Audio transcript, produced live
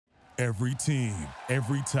Every team,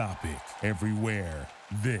 every topic, everywhere.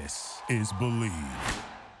 This is Believe.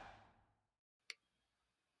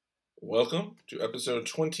 Welcome to episode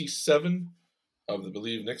 27 of the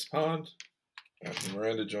Believe Knicks pod. Anthony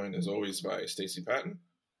Miranda, joined as always by Stacey Patton.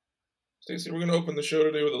 Stacey, we're going to open the show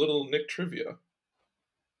today with a little Knick trivia.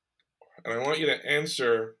 And I want you to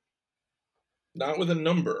answer not with a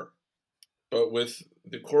number, but with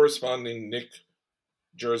the corresponding Knick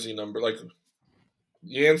jersey number. Like,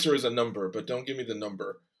 the answer is a number, but don't give me the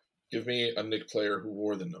number. Give me a Knick player who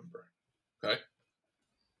wore the number. Okay?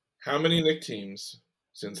 How many Knick teams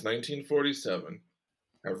since 1947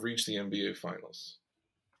 have reached the NBA Finals?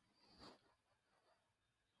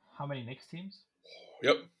 How many Knicks teams?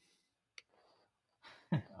 Yep.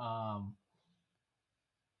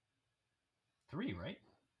 3, right?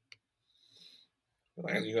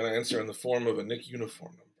 You got to answer in the form of a Knick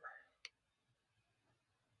uniform number.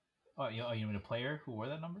 Oh, you mean a player who wore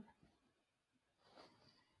that number?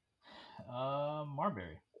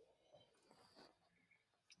 Marbury.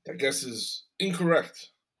 That guess is incorrect.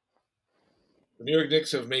 The New York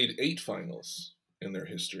Knicks have made 8 finals in their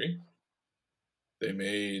history. They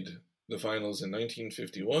made the finals in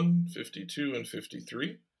 1951, 52, and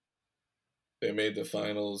 53. They made the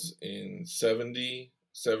finals in 70,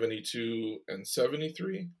 72, and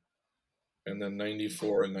 73, and then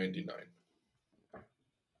 94 and 99.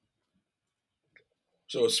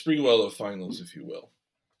 So a Sprewell of finals, if you will.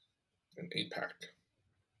 An 8-pack.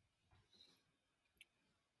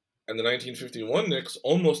 And the 1951 Knicks,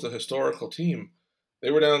 almost a historical team,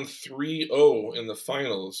 they were down 3-0 in the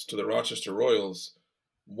finals to the Rochester Royals.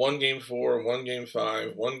 1 Game 4, 1 Game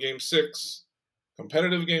 5, 1 Game 6,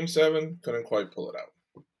 competitive Game 7, couldn't quite pull it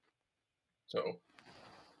out. So,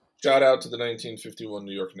 shout out to the 1951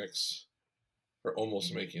 New York Knicks for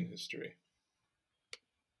almost making history.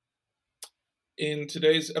 In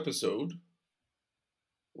today's episode,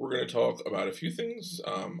 we're going to talk about a few things,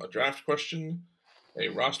 a draft question, a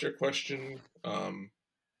roster question,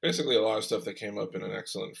 basically a lot of stuff that came up in an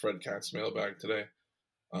excellent Fred Katz mailbag today.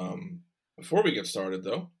 Before we get started,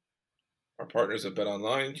 though, our partners at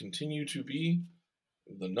BetOnline continue to be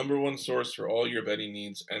the number one source for all your betting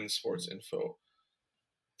needs and sports info.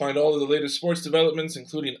 Find all of the latest sports developments,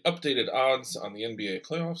 including updated odds on the NBA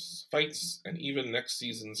playoffs, fights, and even next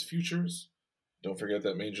season's futures. Don't forget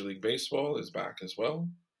that Major League Baseball is back as well.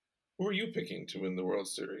 Who are you picking to win the World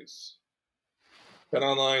Series?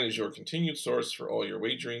 BetOnline is your continued source for all your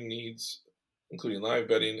wagering needs, including live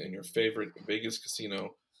betting and your favorite Vegas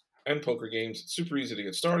casino and poker games. It's super easy to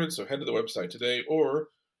get started, so head to the website today or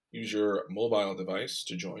use your mobile device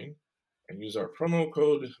to join and use our promo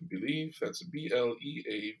code BELIEVE, that's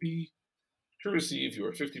BLEAV, to receive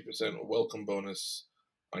your 50% welcome bonus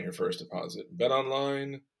on your first deposit.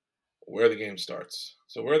 BetOnline, where the game starts.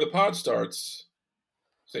 So where the pod starts,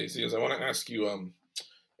 Stacey, is I want to ask you,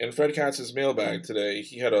 in Fred Katz's mailbag today,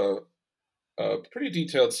 he had a pretty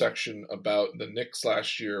detailed section about the Knicks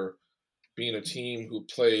last year being a team who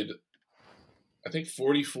played, I think,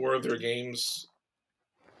 44 of their games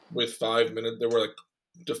with 5 minutes. They were like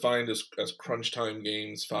defined as crunch time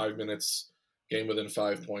games, 5 minutes, game within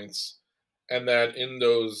 5 points. And that in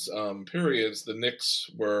those periods, the Knicks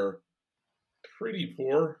were pretty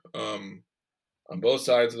poor on both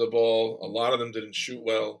sides of the ball. A lot of them didn't shoot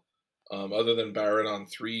well. Other than Barrett on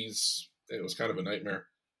threes, it was kind of a nightmare.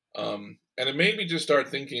 And it made me just start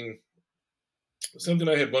thinking something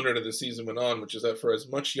I had wondered as the season went on, which is that for as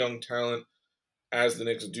much young talent as the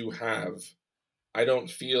Knicks do have, I don't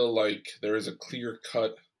feel like there is a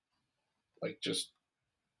clear-cut, like, just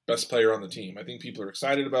best player on the team. I think people are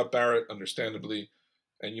excited about Barrett, understandably,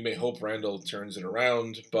 and you may hope Randall turns it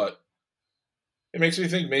around, but it makes me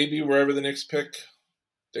think maybe wherever the Knicks pick,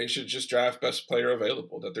 they should just draft best player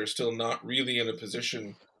available, that they're still not really in a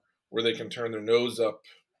position where they can turn their nose up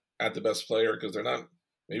at the best player because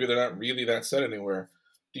maybe they're not really that set anywhere.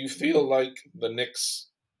 Do you feel like the Knicks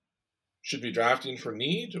should be drafting for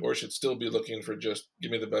need or should still be looking for just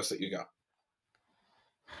give me the best that you got?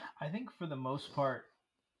 I think for the most part,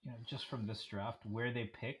 just from this draft, where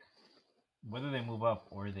they pick, whether they move up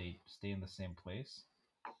or they stay in the same place,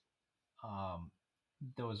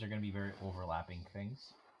 those are going to be very overlapping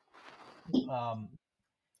things.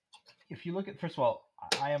 If you look at, first of all,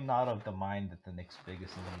 I am not of the mind that the Knicks'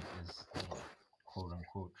 biggest need is quote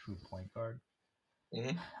unquote true point guard.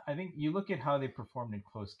 Mm-hmm. I think you look at how they performed in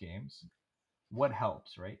close games. What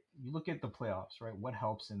helps, right? You look at the playoffs, right? What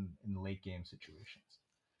helps in late game situations?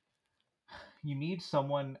 You need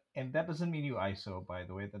someone, and that doesn't mean you ISO, by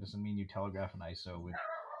the way. That doesn't mean you telegraph an ISO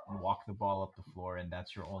and walk the ball up the floor, and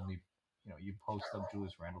that's your only you post up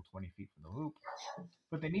Julius Randle 20 feet from the hoop,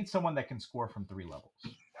 but they need someone that can score from 3 levels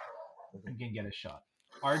and can get a shot.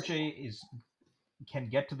 RJ can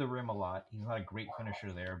get to the rim a lot. He's not a great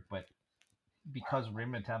finisher there, but because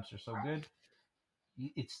rim attempts are so good,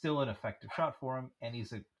 it's still an effective shot for him, and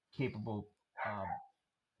he's a capable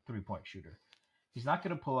 3-point shooter. He's not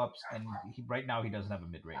going to pull ups, and right now he doesn't have a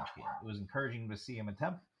mid range game. It was encouraging to see him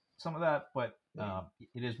attempt some of that, but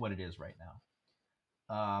it is what it is right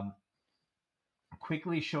now.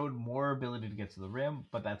 Quickly showed more ability to get to the rim,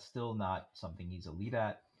 but that's still not something he's elite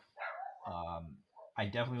at. I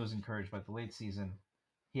definitely was encouraged by the late season.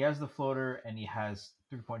 He has the floater and he has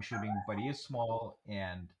 3-point shooting, but he is small.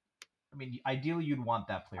 And I mean, ideally, you'd want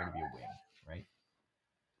that player to be a wing, right?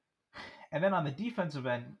 And then on the defensive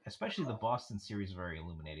end, especially the Boston series, very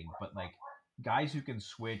illuminating. But like guys who can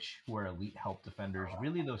switch, who are elite help defenders,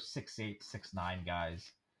 really those 6'8", 6'9" guys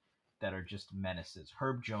that are just menaces.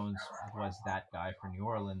 Herb Jones was that guy for New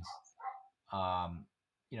Orleans.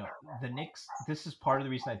 The Knicks, this is part of the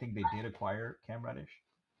reason I think they did acquire Cam Reddish,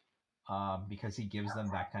 because he gives them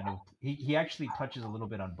that kind of, he actually touches a little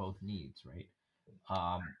bit on both needs, right?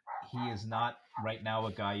 He is not right now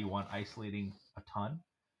a guy you want isolating a ton,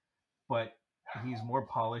 but he's more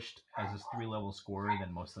polished as his 3-level scorer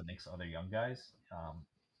than most of the Knicks' other young guys.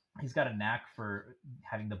 He's got a knack for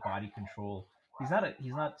having the body control. He's not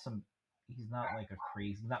like a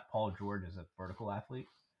crazy, he's not Paul George as a vertical athlete.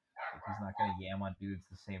 Like he's not going to yam on dudes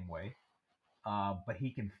the same way. But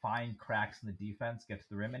he can find cracks in the defense, get to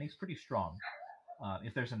the rim, and he's pretty strong.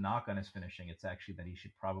 If there's a knock on his finishing, it's actually that he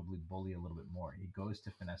should probably bully a little bit more. He goes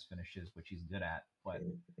to finesse finishes, which he's good at, but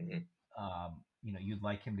you'd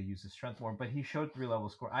like him to use his strength more. But he showed 3-level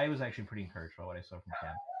score. I was actually pretty encouraged by what I saw from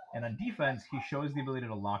Cam. And on defense, he shows the ability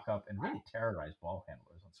to lock up and really terrorize ball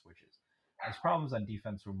handlers on switches. His problems on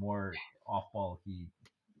defense were more off ball. He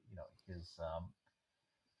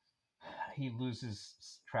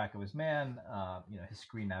loses track of his man. His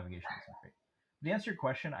screen navigation isn't great. To answer your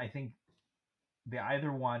question, I think they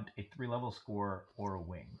either want a 3-level score or a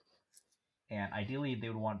wing, and ideally they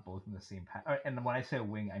would want both in the same pattern. And when I say a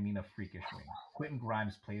wing, I mean a freakish wing. Quentin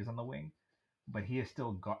Grimes plays on the wing, but he is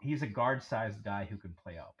still he's a guard-sized guy who can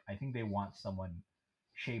play up. I think they want someone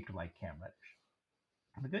shaped like Cam Reddish.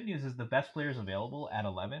 The good news is the best players available at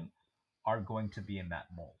 11 are going to be in that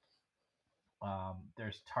mold.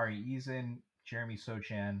 There's Tari Eason, Jeremy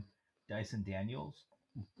Sochan, Dyson Daniels.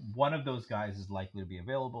 One of those guys is likely to be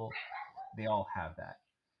available. They all have that.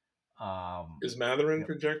 Is Mathurin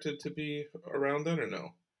projected to be around then or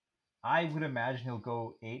no? I would imagine he'll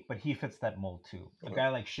go 8, but he fits that mold too. A guy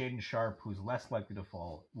like Shaden Sharp, who's less likely to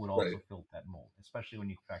fall, would also fit that mold, especially when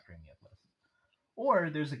you factor in the athleticism. Or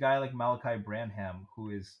there's a guy like Malachi Branham, who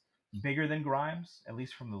is bigger than Grimes, at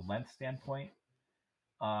least from the length standpoint.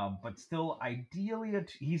 But still, ideally,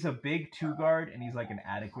 he's a big 2-guard, and he's like an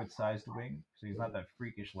adequate sized wing, so he's not that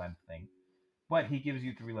freakish length thing. But he gives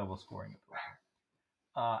you 3-level scoring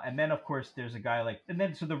ability. And then, of course, there's a guy like,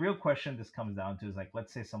 so the real question this comes down to is like,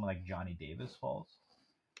 let's say someone like Johnny Davis falls.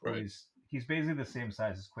 Right. He's basically the same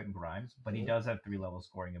size as Quentin Grimes, but he does have 3-level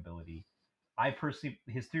scoring ability. I personally,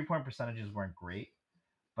 his 3-point percentages weren't great,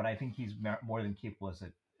 but I think he's more than capable as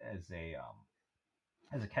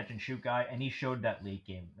a catch and shoot guy, and he showed that late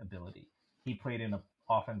game ability. He played in an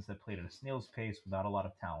offense that played at a snail's pace without a lot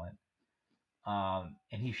of talent,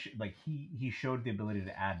 and he showed the ability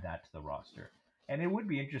to add that to the roster. And it would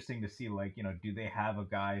be interesting to see, do they have a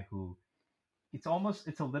guy who it's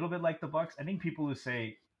a little bit like the Bucks. I think people who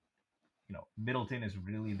say, Middleton is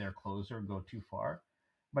really their closer go too far,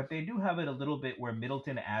 but they do have it a little bit where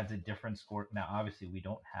Middleton adds a different score. Now, obviously, we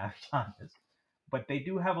don't have Giannis, but they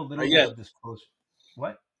do have a little bit of this close.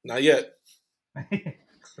 What? Not yet.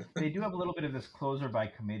 They do have a little bit of this closer by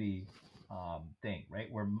committee thing, right?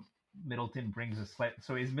 Where Middleton brings a slight.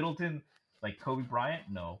 So is Middleton like Kobe Bryant?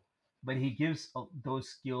 No, but he gives those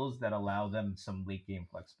skills that allow them some late game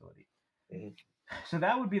flexibility. Mm-hmm. So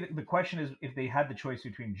that would be the question: is if they had the choice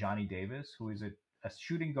between Johnny Davis, who is a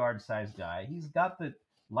shooting guard sized guy, he's got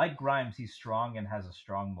like Grimes, he's strong and has a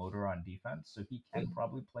strong motor on defense, so he can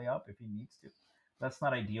probably play up if he needs to. That's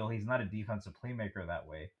not ideal. He's not a defensive playmaker that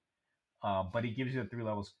way. But he gives you the 3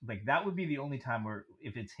 levels. Like that would be the only time where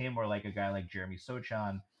if it's him or like a guy like Jeremy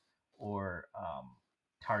Sochan or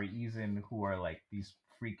Tari Eason, who are like these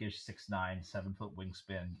freakish 6'9", 7-foot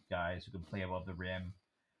wingspan guys who can play above the rim,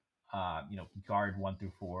 guard 1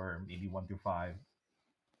 through 4, maybe 1 through 5.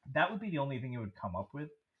 That would be the only thing it would come up with.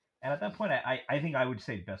 And at that point, I think I would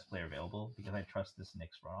say best player available because I trust this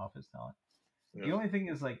Knicks front office talent. Yeah. The only thing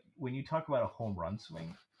is, like, when you talk about a home run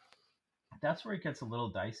swing, that's where it gets a little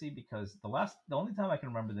dicey because the only time I can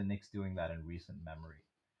remember the Knicks doing that in recent memory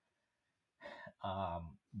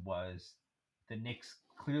was the Knicks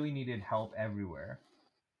clearly needed help everywhere.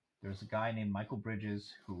 There's a guy named Michael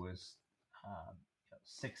Bridges who was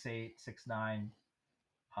 6'8", 6'9",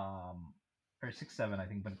 or 6'7", I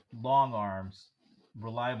think, but long arms,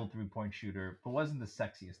 reliable 3-point shooter, but wasn't the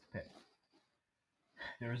sexiest pick.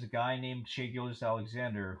 There was a guy named Shai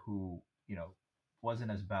Gilgeous-Alexander who,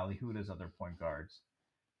 wasn't as ballyhooed as other point guards,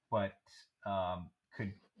 but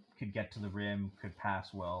could get to the rim, could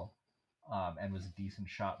pass well, and was a decent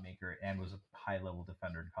shot maker, and was a high level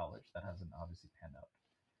defender in college. That hasn't obviously panned out.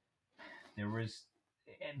 There was,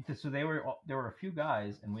 and so there were a few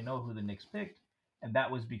guys, and we know who the Knicks picked, and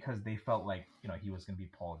that was because they felt like he was going to be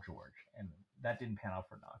Paul George, and that didn't pan out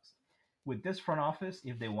for Knox. With this front office,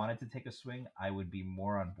 if they wanted to take a swing, I would be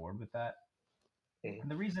more on board with that. Mm.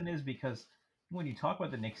 And the reason is because when you talk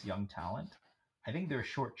about the Knicks' young talent, I think they're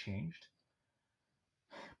shortchanged.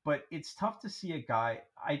 But it's tough to see a guy.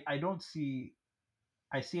 I don't see.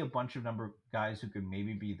 I see a bunch of number of guys who could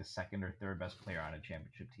maybe be the second or third best player on a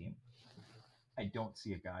championship team. I don't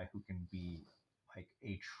see a guy who can be like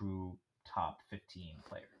a true top 15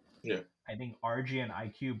 player. Yeah. I think RJ and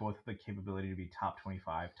IQ both have the capability to be top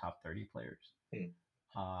 25, top 30 players. Mm.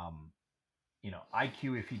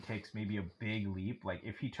 IQ, if he takes maybe a big leap, like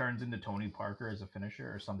if he turns into Tony Parker as a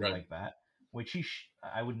finisher or something Right. like that, which he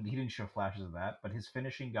didn't show flashes of that, but his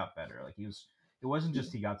finishing got better. Like it wasn't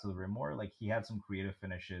just he got to the rim more, like he had some creative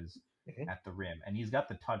finishes at the rim, and he's got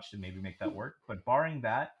the touch to maybe make that work. But barring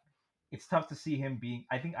that, it's tough to see him being.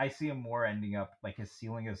 I think I see him more ending up like his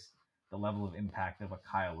ceiling is the level of impact of a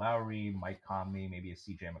Kyle Lowry, Mike Conley, maybe a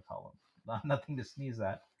CJ McCollum. Nothing to sneeze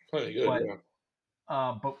at, Plenty good, but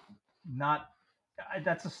yeah. but not.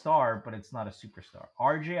 That's a star, but it's not a superstar.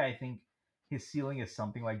 RJ, I think his ceiling is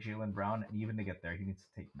something like Jaylen Brown, and even to get there, he needs to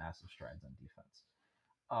take massive strides on defense.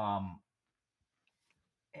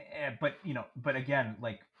 But again,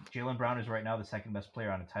 like Jaylen Brown is right now the second best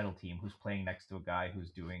player on a title team who's playing next to a guy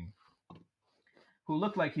who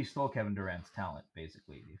looked like he stole Kevin Durant's talent,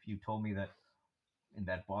 basically. If you told me that in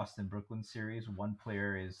that Boston-Brooklyn series, one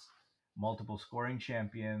player is multiple scoring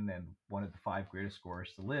champion and one of the 5 greatest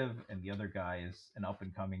scorers to live, and the other guy is an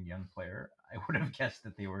up-and-coming young player, I would have guessed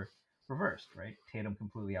that they were reversed, right? Tatum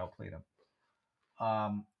completely outplayed him.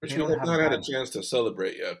 Which we have not had a chance to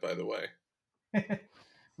celebrate yet, by the way.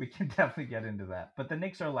 We can definitely get into that. But the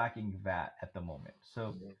Knicks are lacking that at the moment.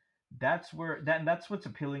 So that's what's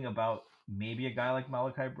appealing about maybe a guy like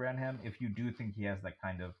Malachi Branham, if you do think he has that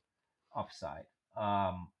kind of upside.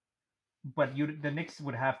 But the Knicks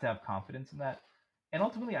would have to have confidence in that. And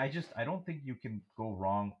ultimately, I don't think you can go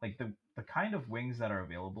wrong. Like the kind of wings that are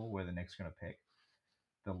available where the Knicks are going to pick,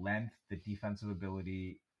 the length, the defensive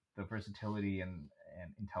ability, the versatility, and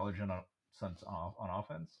intelligence on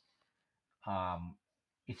offense.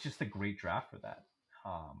 It's just a great draft for that.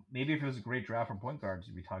 Maybe if it was a great draft for point guards,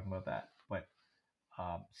 you'd be talking about that. But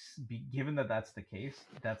given that that's the case,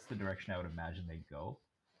 that's the direction I would imagine they'd go,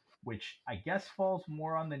 which I guess falls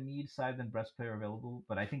more on the need side than best player available.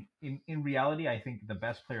 But I think in reality, I think the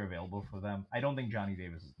best player available for them, I don't think Johnny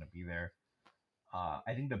Davis is going to be there.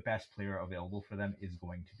 I think the best player available for them is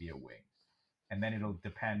going to be a wing. And then it'll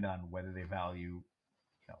depend on whether they value,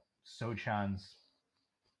 Sochan's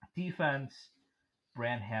defense,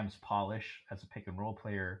 Branham's polish as a pick and roll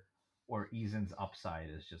player, or Eason's upside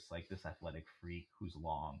as just like this athletic freak who's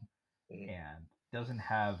long and doesn't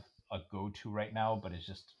have a go-to right now, but is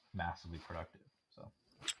just massively productive. So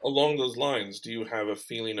along those lines, do you have a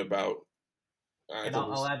feeling about?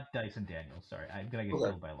 I'll add Dyson Daniels. Sorry, I'm gonna get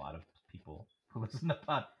killed by a lot of people who listen to the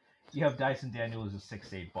pod. You have Dyson Daniels as a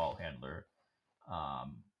 6'8" ball handler,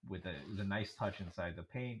 with a nice touch inside the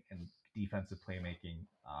paint and defensive playmaking.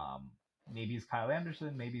 Maybe he's Kyle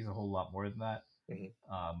Anderson. Maybe he's a whole lot more than that.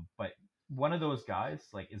 But one of those guys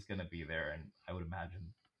is going to be there, and I would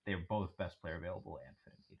imagine they're both best player available and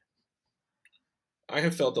fit in need. I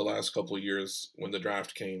have felt the last couple of years when the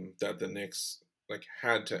draft came that the Knicks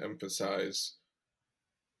had to emphasize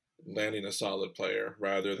landing a solid player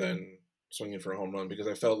rather than swinging for a home run, because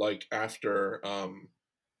I felt like after,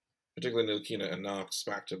 particularly Ntilikina and Knox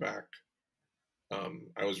back to back,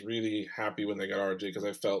 I was really happy when they got RJ because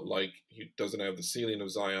I felt like he doesn't have the ceiling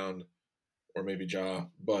of Zion or maybe Ja,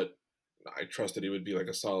 but I trusted he would be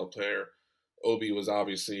a solid player. Obi was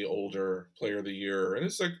obviously older, player of the year, and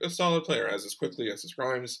it's a solid player, as is Quickly, as is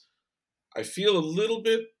Grimes. I feel a little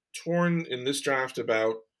bit torn in this draft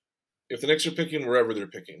about if the Knicks are picking wherever they're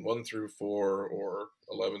picking, 1 through 4 or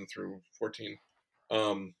 11 through 14.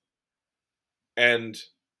 And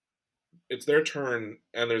it's their turn,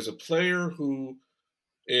 and there's a player who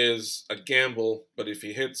is a gamble, but if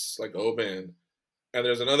he hits, like Oban, and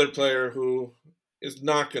there's another player who is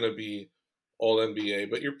not going to be all NBA,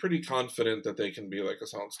 but you're pretty confident that they can be like a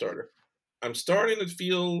solid starter. I'm starting to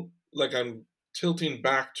feel like I'm tilting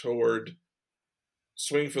back toward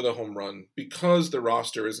swing for the home run because the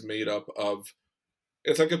roster is made up of,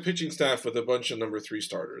 it's like a pitching staff with a bunch of number 3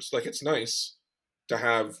 starters. Like, it's nice to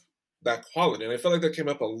have that quality. And I felt like that came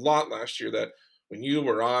up a lot last year, that when you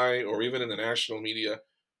or I, or even in the national media,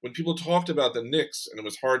 when people talked about the Knicks, and it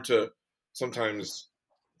was hard to sometimes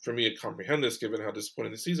for me to comprehend this given how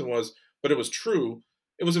disappointing the season was, but it was true.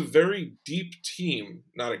 It was a very deep team,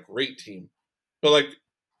 not a great team. But like,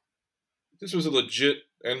 this was a legit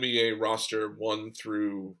NBA roster 1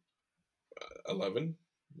 through 11,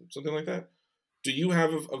 something like that. Do you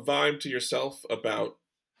have a vibe to yourself about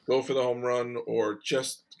go for the home run or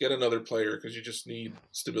just get another player because you just need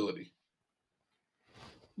stability?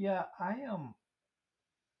 Yeah,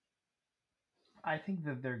 I think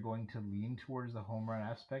that they're going to lean towards the home run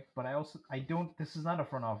aspect, but I don't. This is not a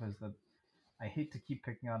front office that, I hate to keep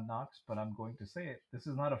picking on Knox, but I'm going to say it. This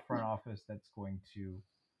is not a front office that's going to.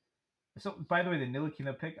 So, by the way, the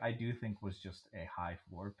Ntilikina pick I do think was just a high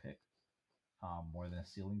floor pick, more than a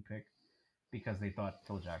ceiling pick, because they thought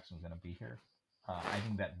Phil Jackson was going to be here. I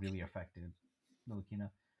think that really affected Ntilikina.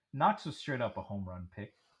 Knox was straight up a home run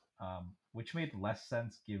pick, which made less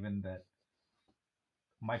sense given that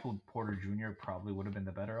Michael Porter Jr. probably would have been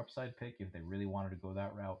the better upside pick if they really wanted to go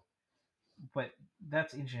that route. But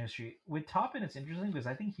that's ancient history. With Toppin, it's interesting because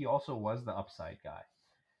I think he also was the upside guy.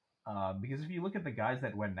 Because if you look at the guys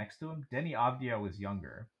that went next to him, Denny Avdia was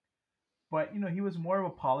younger, but he was more of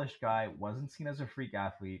a polished guy. Wasn't seen as a freak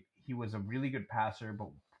athlete. He was a really good passer, but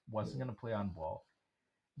wasn't going to play on ball.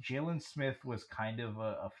 Jalen Smith was kind of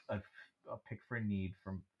a pick for need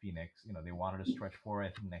from Phoenix. They wanted to stretch four, I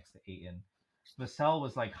think, next to Ayton. Vassell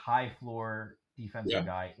was like high floor defensive Yeah.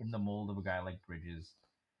 guy in the mold of a guy like Bridges.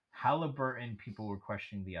 Halliburton, people were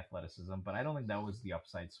questioning the athleticism, but I don't think that was the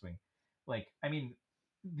upside swing. Like, I mean,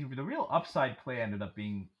 the real upside play ended up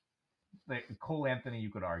being like Cole Anthony,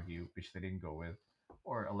 you could argue, which they didn't go with,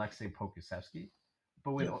 or Alexei Pokusevsky.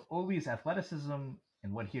 But with Yeah. Obi's athleticism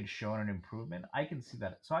and what he had shown an improvement, I can see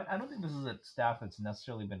that. So I don't think this is a staff that's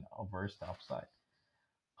necessarily been averse to upside.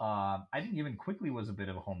 I think even Quickly was a bit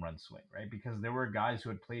of a home run swing, right? Because there were guys who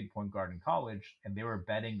had played point guard in college, and they were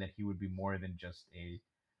betting that he would be more than just a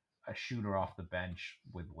shooter off the bench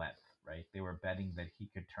with length, right? They were betting that he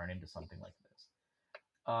could turn into something like this.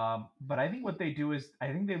 But I think what they do is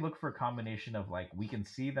I think they look for a combination of like we can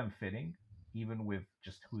see them fitting even with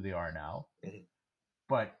just who they are now. Mhm.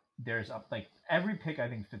 But there's up like every pick I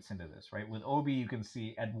think fits into this, right? With Obi, you can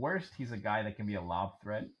see at worst he's a guy that can be a lob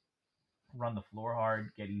threat, run the floor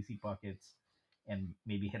hard, get easy buckets, and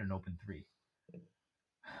maybe hit an open three.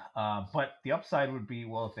 But the upside would be,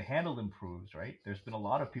 well, if the handle improves, right? There's been a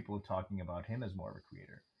lot of people talking about him as more of a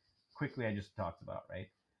creator. Quickly, I just talked about, right?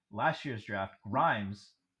 Last year's draft,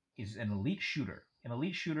 Grimes is an elite shooter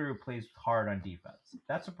who plays hard on defense.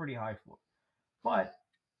 That's a pretty high floor. But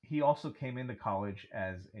he also came into college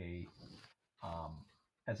um,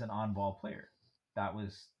 as an on-ball player. That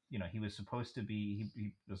was, he was supposed to be.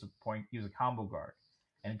 He was he was a combo guard,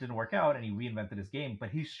 and it didn't work out. And he reinvented his game, but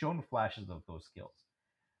he's shown flashes of those skills.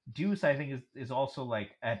 Deuce, I think, is also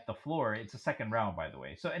like at the floor. It's a second round, by the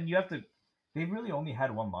way. So, and you have to. They've really only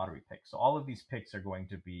had one lottery pick, so all of these picks are going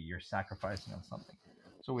to be you're sacrificing on something.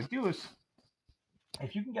 So with Deuce,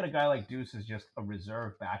 if you can get a guy like Deuce as just a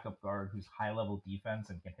reserve backup guard who's high level defense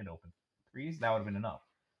and can hit open threes, that would have been enough.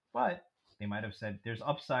 But they might have said there's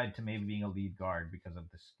upside to maybe being a lead guard because of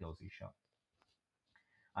the skills he's shown.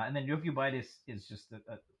 And then Jokubaitis is just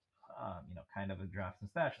kind of a draft and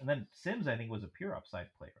stash. And then Sims, I think, was a pure upside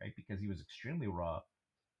play, right? Because he was extremely raw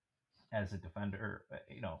as a defender.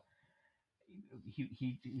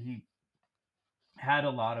 He had a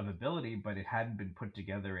lot of ability, but it hadn't been put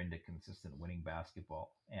together into consistent winning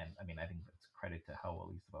basketball. And I mean, I think that's credit to how well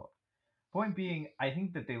he's developed. Point being, I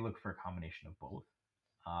think that they look for a combination of both.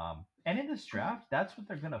 And in this draft, that's what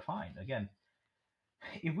they're going to find. Again,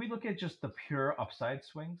 if we look at just the pure upside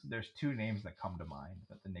swings, there's two names that come to mind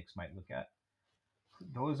that the Knicks might look at.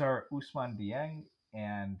 Those are Usman Dieng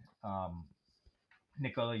and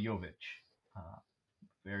Nikola Jovic. Uh,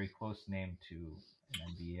 very close name to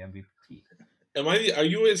an NBA MVP. Are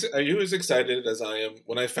you as excited as I am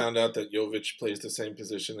when I found out that Jovic plays the same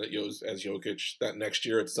position as Jokic? That next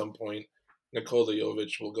year at some point, Nikola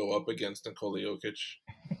Jovic will go up against Nikola Jokic.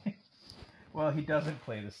 Well, he doesn't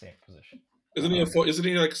play the same position. Isn't he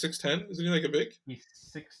like 6'10"? Isn't he like a big? He's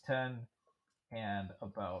 6'10", and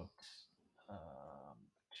about um,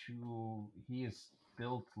 two. He is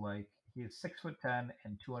built like he is 6'10"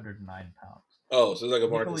 and 209 pounds. Oh, so it's like a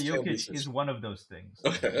Nikola Marcus Camby Jokic is situation. one of those things,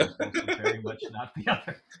 but he Okay. is also very much not the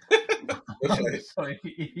other. Okay. So if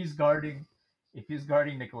he's guarding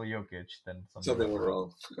Nikola Jokic, then something Something went went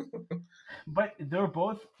wrong. wrong. But they're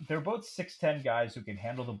both 6'10" guys who can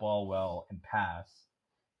handle the ball well and pass,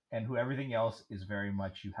 and who everything else is very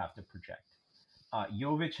much you have to project.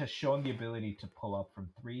 Jovic has shown the ability to pull up from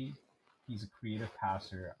three. He's a creative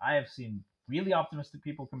passer. I have seen really optimistic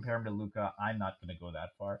people compare him to Luka. I'm not going to go that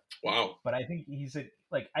far, Wow. but I think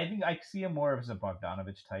I think I see him more as a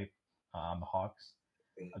Bogdanovich type on the Hawks,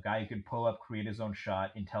 a guy who can pull up, create his own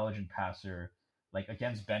shot, intelligent passer. Like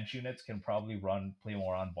against bench units, can probably play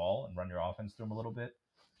more on ball, and run your offense through him a little bit.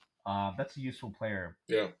 That's a useful player.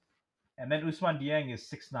 Yeah. And then Usman Dieng is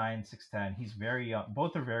 6'9", 6'10". He's very young.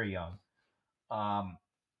 Both are very young. Um,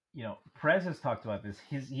 Perez has talked about this.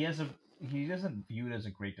 He isn't viewed as a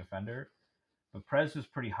great defender, but Perez was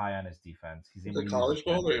pretty high on his defense. He's Was able it to use his college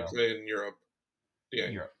ball hands or you well. played in Europe? Yeah.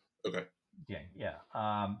 Europe, Okay. yeah.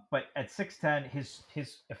 But at 6'10",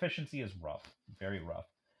 his efficiency is rough, very rough.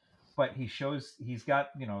 But he's got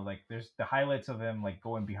like there's the highlights of him like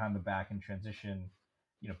going behind the back in transition,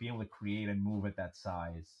 being able to create and move at that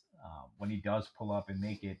size. When he does pull up and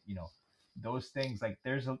make it, those things like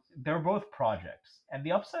they're both projects, and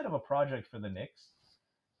the upside of a project for the Knicks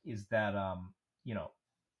is that you know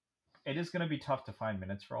it is going to be tough to find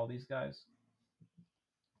minutes for all these guys.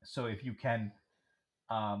 So if you can,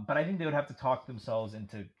 but I think they would have to talk themselves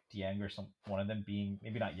into Dieng or one of them being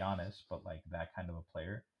maybe not Giannis, but like that kind of a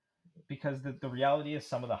player. Because the reality is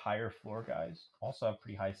some of the higher floor guys also have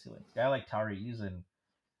pretty high ceilings. A guy like Tari Eason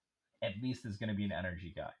at least is going to be an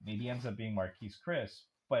energy guy. Maybe he ends up being Marquise Chris,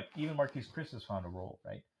 but even Marquise Chris has found a role,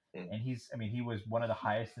 right? Mm. And he was one of the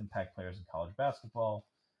highest impact players in college basketball.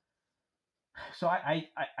 So I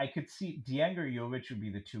could see Dieng or Jovic would be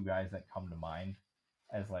the two guys that come to mind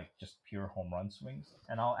as like just pure home run swings.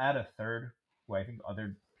 And I'll add a third who I think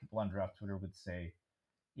other people on draft Twitter would say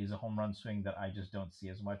is a home run swing that I just don't see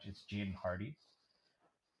as much. It's Jaden Hardy.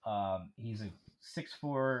 He's a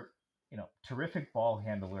 6'4", terrific ball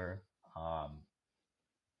handler. Um,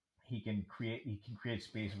 he can create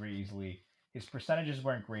space very easily. His percentages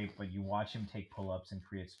weren't great, but you watch him take pull ups and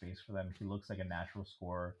create space for them. He looks like a natural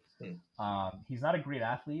scorer. Mm. He's not a great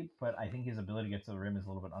athlete, but I think his ability to get to the rim is a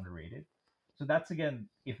little bit underrated. So that's again,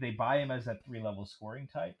 if they buy him as that 3 level scoring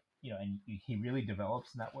type, and he really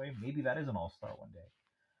develops in that way, maybe that is an all star one day.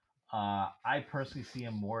 I personally see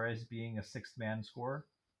him more as being a sixth man scorer.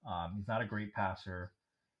 He's not a great passer,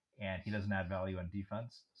 and he doesn't add value on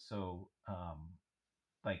defense. So,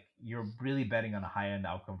 like, you're really betting on a high end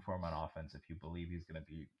outcome for him on offense if you believe he's going to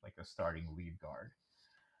be like a starting lead guard.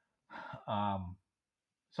 Um,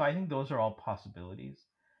 so I think those are all possibilities.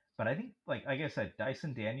 But I think, like I said,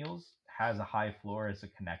 Dyson Daniels has a high floor as a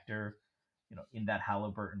connector, in that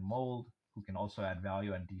Halliburton mold, who can also add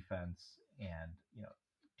value on defense and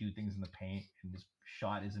do things in the paint, and his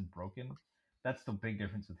shot isn't broken. That's the big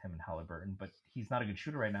difference with him and Halliburton. But he's not a good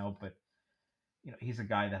shooter right now. But he's a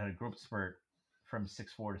guy that had a growth spurt from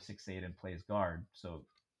 6'4" to 6'8" and plays guard. So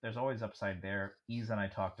there's always upside there. Ease and I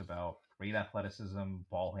talked about great athleticism,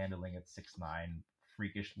 ball handling at 6'9",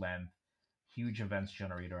 freakish length, huge events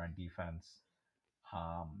generator on defense.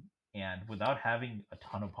 Um, and without having a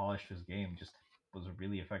ton of polish to his game, just was a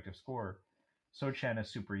really effective scorer. Sochan is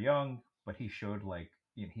super young, but he showed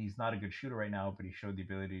he's not a good shooter right now, but he showed the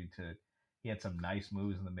ability to. He had some nice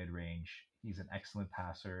moves in the mid range. He's an excellent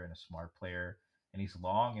passer and a smart player, and he's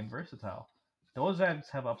long and versatile. Those guys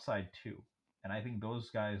have upside too, and I think those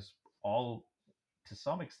guys all, to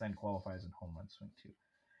some extent, qualify as a home run swing too.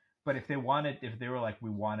 But if they were like, we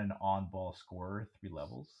want an on-ball scorer, 3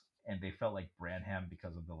 levels, and they felt like Branham,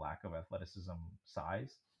 because of the lack of athleticism,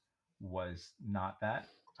 size, was not that,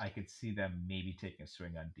 I could see them maybe taking a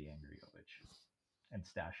swing on Deangriovich and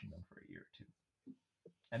stashing them for a year or two.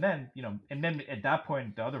 And then at that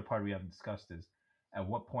point, the other part we haven't discussed is at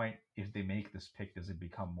what point, if they make this pick, does it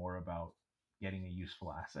become more about getting a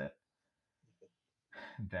useful asset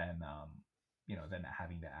than than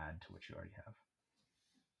having to add to what you already have.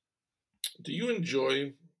 Do you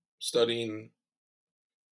enjoy studying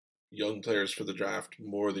young players for the draft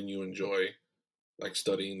more than you enjoy like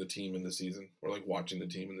studying the team in the season or like watching the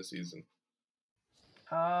team in the season?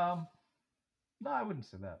 No, I wouldn't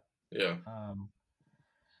say that. Yeah.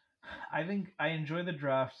 I think I enjoy the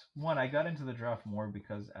draft. One, I got into the draft more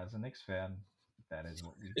because as a Knicks fan, that is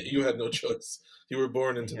what we do. You had no choice. You were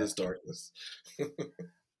born into Yeah. this darkness.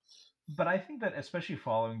 but I think that especially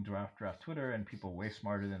following draft Twitter and people way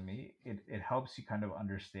smarter than me, it helps you kind of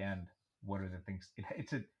understand what are the things.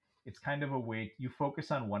 It's kind of a way you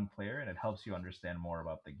focus on one player and it helps you understand more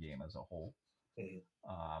about the game as a whole. Mhm.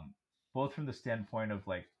 Um, both from the standpoint of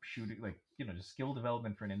like shooting, like just skill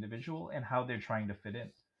development for an individual and how they're trying to fit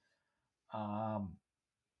in. Um,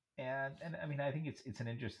 and I mean I think it's an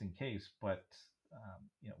interesting case, but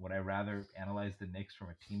would I rather analyze the Knicks from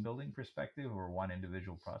a team building perspective or one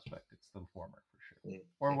individual prospect? It's the former for sure.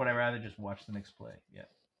 Or would I rather just watch the Knicks play? Yeah,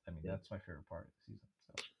 I mean that's my favorite part of the season.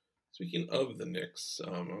 So. Speaking of the Knicks, I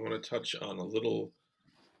want to touch on a little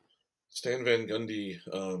Stan Van Gundy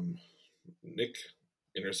Nick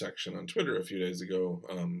intersection on Twitter a few days ago.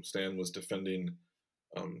 Stan was defending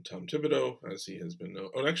Tom Thibodeau, as he has been.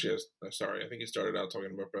 Oh, actually, sorry, I think he started out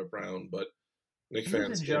talking about Brett Brown, but Nick He was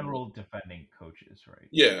fans in came up. general defending coaches, right?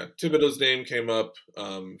 Yeah, Thibodeau's name came up.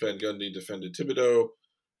 Van Gundy defended Thibodeau.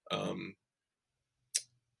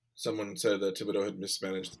 Someone said that Thibodeau had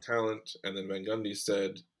mismanaged the talent, and then Van Gundy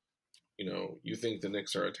said, you think the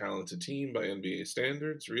Knicks are a talented team by NBA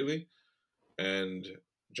standards, really? And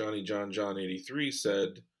John 83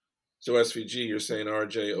 said, so SVG, you're saying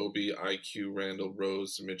RJ, OB, IQ, Randall,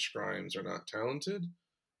 Rose, Mitch Grimes are not talented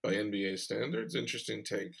by NBA standards? Interesting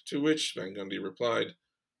take. To which Van Gundy replied,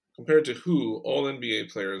 compared to who, all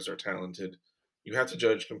NBA players are talented. You have to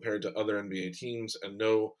judge compared to other NBA teams, and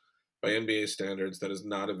no, by NBA standards, that is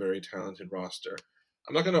not a very talented roster.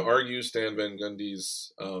 I'm not going to argue Stan Van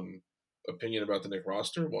Gundy's opinion about the Knicks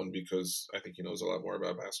roster. One, because I think he knows a lot more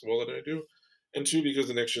about basketball than I do. And two, because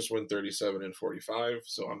the Knicks just win 37 and 45,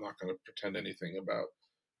 so I'm not going to pretend anything about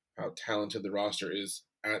how talented the roster is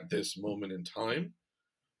at this moment in time.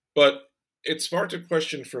 But it sparked a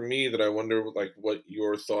question for me that I wonder like what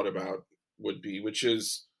your thought about would be, which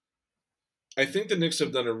is I think the Knicks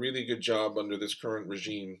have done a really good job under this current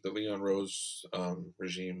regime, the Leon Rose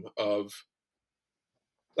regime, of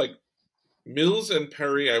like Mills and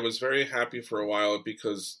Perry. I was very happy for a while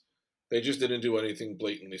because they just didn't do anything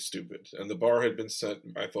blatantly stupid, and the bar had been set,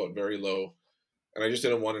 I thought, very low, and I just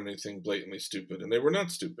didn't want anything blatantly stupid, and they were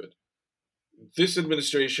not stupid. This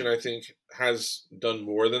administration, I think, has done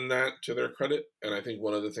more than that to their credit. And I think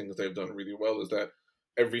one of the things they've done really well is that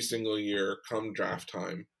every single year, come draft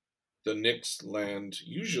time, the Knicks land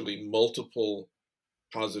usually multiple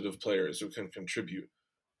positive players who can contribute.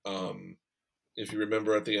 Um, if you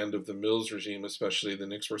remember at the end of the Mills regime, especially, the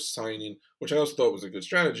Knicks were signing, which I also thought was a good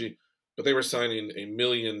strategy, but they were signing a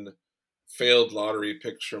million failed lottery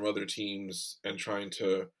picks from other teams and trying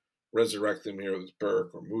to resurrect them here with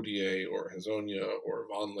Burke or Moutier or Hazonia or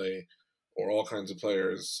Vonleh or all kinds of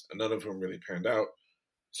players, none of whom really panned out.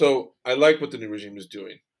 So I like what the new regime is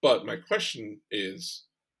doing. But my question is,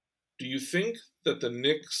 do you think that the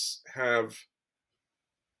Knicks have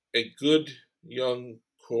a good young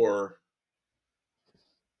core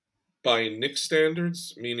by Knicks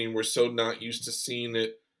standards, meaning we're so not used to seeing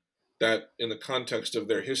it that in the context of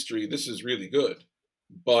their history, this is really good.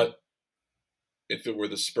 But if it were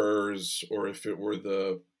the Spurs or if it were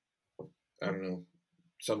I don't know,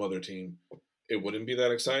 some other team, it wouldn't be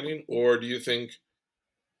that exciting? Or do you think,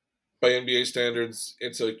 by NBA standards,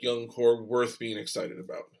 it's a young core worth being excited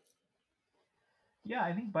about? Yeah,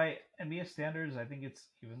 I think by NBA standards, I think it's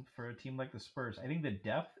even for a team like the Spurs. I think the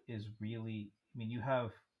depth is really. I mean, you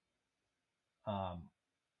have. Um,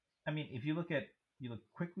 I mean, if you look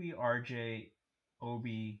quickly, RJ,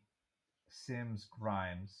 Obi, Sims,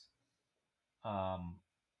 Grimes, um,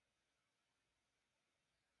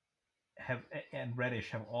 have and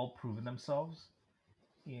Reddish have all proven themselves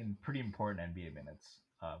in pretty important NBA minutes.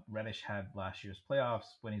 Reddish had last year's playoffs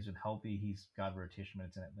when he's been healthy. He's got rotation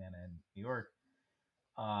minutes in Atlanta and New York.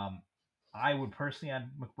 Um, I would personally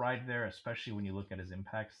add McBride there, especially when you look at his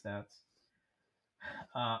impact stats.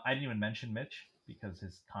 I didn't even mention Mitch because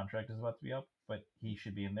his contract is about to be up, but he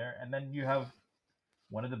should be in there. And then you have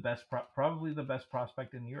one of the best, probably the best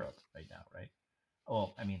prospect in Europe right now, right?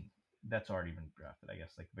 Well, I mean, that's already been drafted, I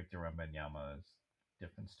guess. Like Victor Wembanyama is a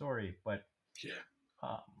different story, but Yeah.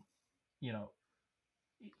 um, you know,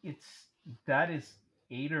 it's that is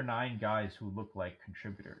 8 or 9 guys who look like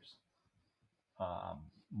contributors.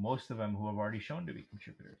 Most of them who have already shown to be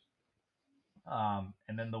contributors.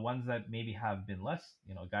 And then the ones that maybe have been less,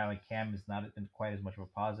 a guy like Cam is not been quite as much of a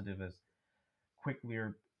positive as Quickly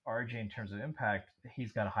or RJ in terms of impact.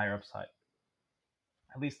 He's got a higher upside,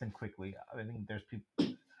 at least than Quickly. I think there's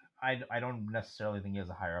people. I don't necessarily think he has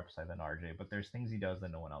a higher upside than RJ, but there's things he does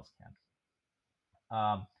that no one else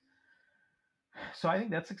can. So I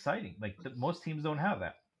think that's exciting. Like most teams don't have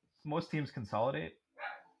that. Most teams consolidate.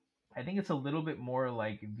 I think it's a little bit more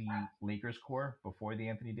like the Lakers core before the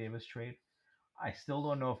Anthony Davis trade. I still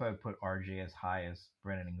don't know if I would put RJ as high as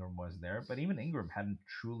Brandon Ingram was there, but even Ingram hadn't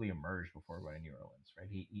truly emerged before going to New Orleans, right?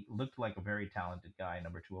 He looked like a very talented guy,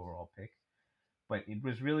 number 2 overall pick, but it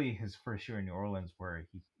was really his first year in New Orleans where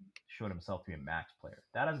he showed himself to be a max player.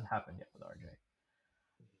 That hasn't happened yet with RJ.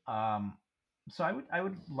 So I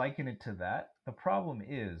would liken it to that. The problem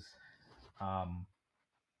is, um,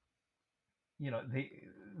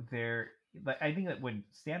 they're like, I think that when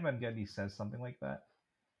Stan Van Gundy says something like that,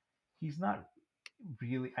 he's not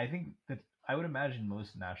really. I think that I would imagine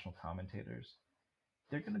most national commentators,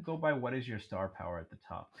 they're going to go by what is your star power at the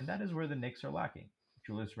top, and that is where the Knicks are lacking.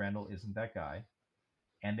 Julius Randle isn't that guy,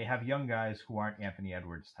 and they have young guys who aren't Anthony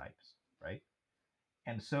Edwards types, right?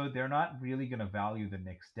 And so they're not really going to value the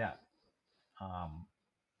Knicks' depth. Um,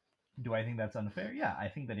 do I think that's unfair? Yeah, I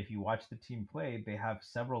think that if you watch the team play, they have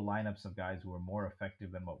several lineups of guys who are more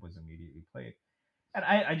effective than what was immediately played. And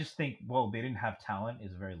I just think, well, they didn't have talent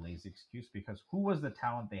is a very lazy excuse, because who was the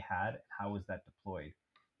talent they had and how was that deployed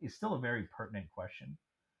is still a very pertinent question.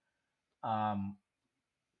 Um,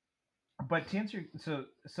 but to answer, so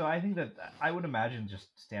I think that I would imagine just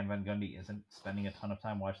Stan Van Gundy isn't spending a ton of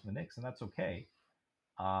time watching the Knicks, and that's okay.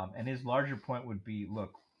 And his larger point would be,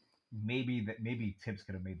 look, maybe Tibbs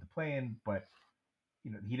could have made the play in, but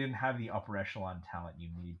he didn't have the upper echelon talent you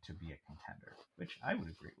need to be a contender, which I would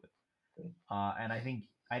agree with. And I think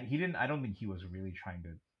he didn't. I don't think he was really trying to.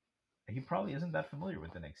 He probably isn't that familiar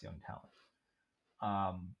with the Knicks' young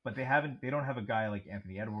talent. But they haven't. They don't have a guy like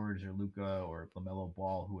Anthony Edwards or Luka or LaMelo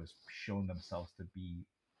Ball who has shown themselves to be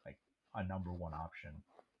like a number one option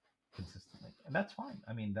consistently, and that's fine.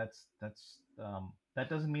 I mean, that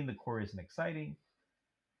doesn't mean the core isn't exciting.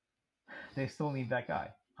 They still need that guy.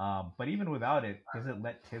 But even without it, does it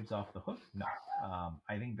let Tibbs off the hook? No.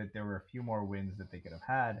 I think that there were a few more wins that they could have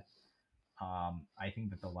had. I think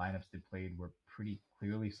that the lineups they played were pretty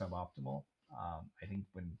clearly suboptimal. I think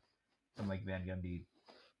when someone like Van Gundy,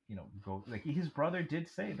 go like his brother did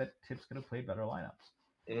say that Tibbs could have played better lineups.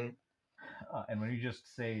 Mm-hmm. And when you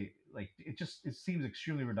just say like it seems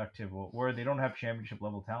extremely reductive where they don't have championship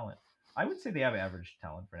level talent. I would say they have average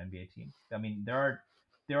talent for an NBA team. I mean, there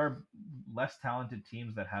are less talented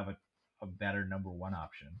teams that have a better number one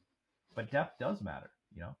option, but depth does matter.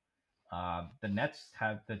 The Nets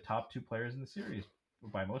have the top 2 players in the series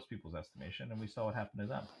by most people's estimation, and we saw what happened to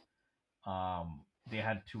them. They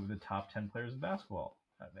had 2 of the top 10 players in basketball.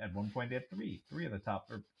 At one point, they had three of the top,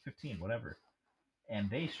 or 15, whatever, and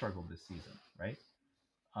they struggled this season, right?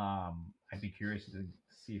 I'd be curious to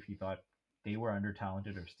see if he thought they were under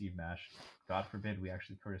talented or Steve Nash. God forbid we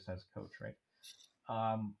actually criticize a coach, right?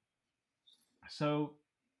 So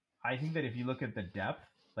I think that if you look at the depth,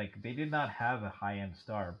 like they did not have a high end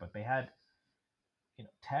star, but they had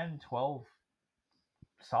 10, 12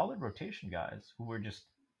 solid rotation guys who were just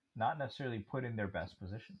not necessarily put in their best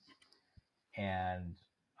positions. And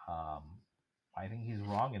um, I think he's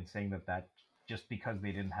wrong in saying that just because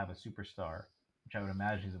they didn't have a superstar, which I would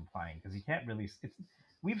imagine he's implying, because he can't really.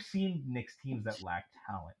 We've seen Knicks teams that lack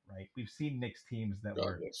talent, right? We've seen Knicks teams that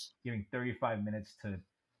were giving 35 minutes to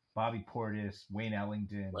Bobby Portis, Wayne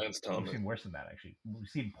Ellington. Lance Thomas. We've seen worse than that, actually. We've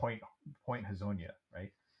seen Point Hazonia,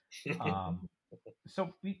 right?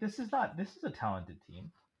 So this is a talented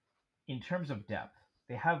team in terms of depth.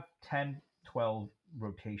 They have 10, 12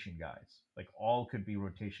 rotation guys. Like all could be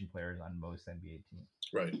rotation players on most NBA teams.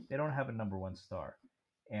 Right. They don't have a number one star.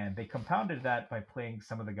 And they compounded that by playing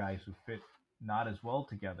some of the guys who fit not as well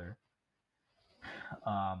together,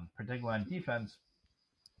 particularly on defense,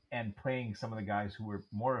 and playing some of the guys who were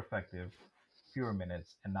more effective, fewer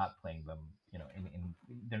minutes, and not playing them,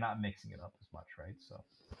 they're not mixing it up as much, right? So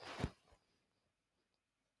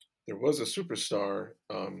there was a superstar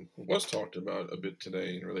who was talked about a bit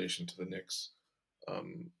today in relation to the Knicks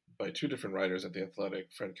by 2 different writers at The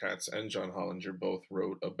Athletic. Fred Katz and John Hollinger both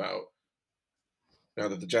wrote about now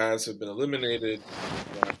that the Jazz have been eliminated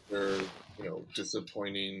after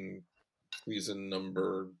disappointing season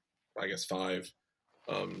number, I guess 5.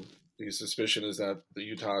 The suspicion is that the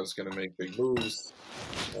Utah is going to make big moves.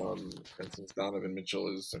 And since Donovan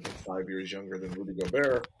Mitchell is, I think, 5 years younger than Rudy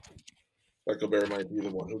Gobert, that Gobert might be the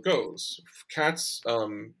one who goes. Katz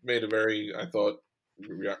made a very, I thought,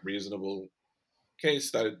 reasonable case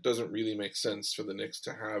that it doesn't really make sense for the Knicks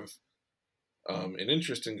to have an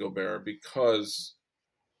interest in Gobert, because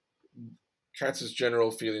Katz's general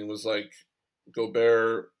feeling was like,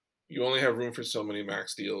 Gobert, you only have room for so many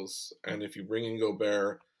max deals, and if you bring in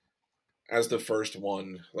Gobert as the first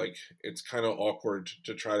one, like it's kind of awkward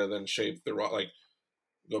to try to then shape the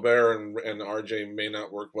Gobert and RJ may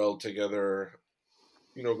not work well together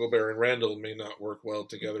Gobert and Randall may not work well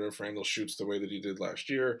together if Randall shoots the way that he did last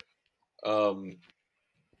year. Hollinger,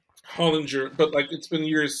 but like it's been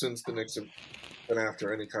years since the Knicks have been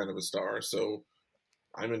after any kind of a star, so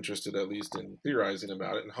I'm interested at least in theorizing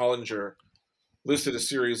about it. And Hollinger listed a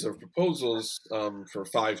series of proposals for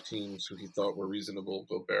 5 teams who he thought were reasonable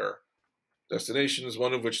Gobert destinations,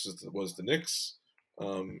 one of which was the Knicks.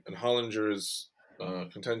 And Hollinger's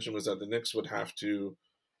contention was that the Knicks would have to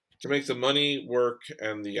make the money work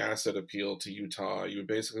and the asset appeal to Utah. You would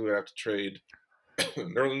basically have to trade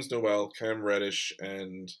Nerlens Noel, Cam Reddish,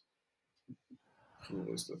 and who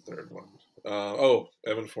was the third one?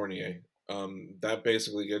 Evan Fournier. That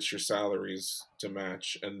basically gets your salaries to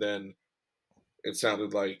match, and then it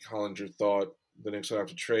sounded like Hollinger thought the Knicks would have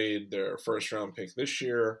to trade their first round pick this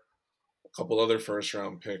year, a couple other first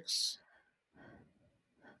round picks.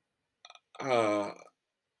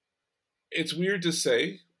 It's weird to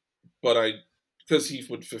say, but because he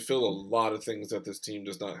would fulfill a lot of things that this team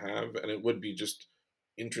does not have, and it would be just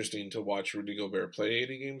interesting to watch Rudy Gobert play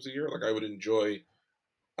 80 games a year. Like I would enjoy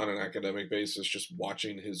on an academic basis just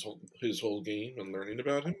watching his whole game and learning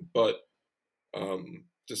about him, but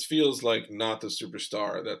this feels like not the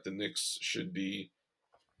superstar that the Knicks should be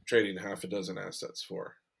trading half a dozen assets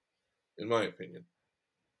for, in my opinion.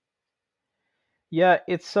 Yeah,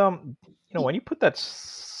 it's when you put that,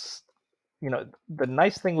 the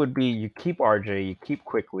nice thing would be you keep RJ, you keep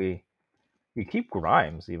Quickly, you keep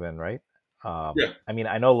Grimes, even, right? Yeah. I mean,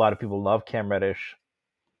 I know a lot of people love Cam Reddish.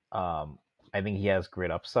 I think he has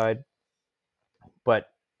great upside, but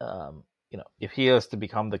if he is to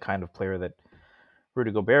become the kind of player that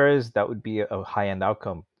Rudy Gobert is, that would be a high end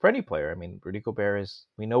outcome for any player. I mean, Rudy Gobert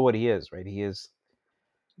we know what he is, right? He is.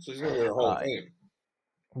 So he's going to be in the Hall of Fame.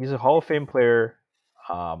 He's a Hall of Fame player,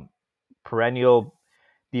 perennial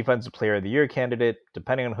Defensive Player of the Year candidate.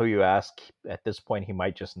 Depending on who you ask, at this point, he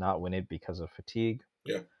might just not win it because of fatigue.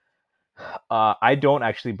 Yeah. I don't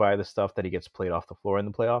actually buy the stuff that he gets played off the floor in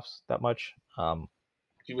the playoffs that much.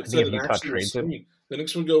 He would set an actual screen. The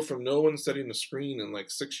Knicks would go from no one setting a screen in like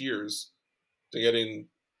 6 years to getting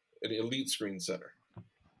an elite screen setter.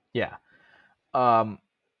 Yeah. I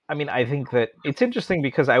mean, I think that it's interesting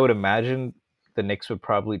because I would imagine the Knicks would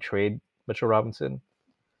probably trade Mitchell Robinson.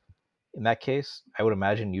 In that case, I would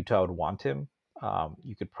imagine Utah would want him.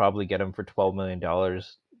 You could probably get him for $12 million,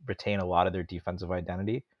 retain a lot of their defensive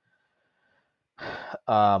identity.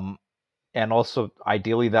 And also,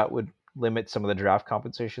 ideally, that would limit some of the draft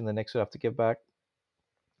compensation the Knicks would have to give back.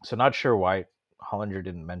 So not sure why Hollinger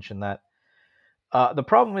didn't mention that. The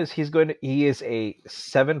problem is he is a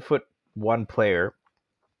 7'1" player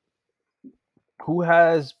who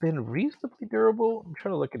has been reasonably durable. I'm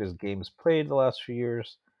trying to look at his games played the last few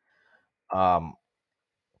years. But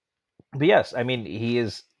yes, I mean he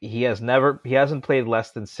hasn't played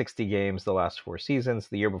less than 60 games the last 4 seasons.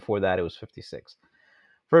 The year before that it was 56.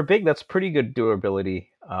 For a big, that's pretty good durability.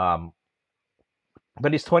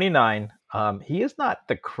 But he's 29. He is not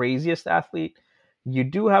the craziest athlete. You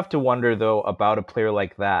do have to wonder though about a player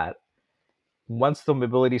like that. Once the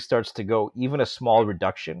mobility starts to go, even a small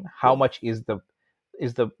reduction, how much is the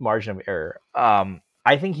margin of error?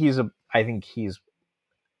 I think he's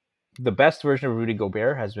the best version of Rudy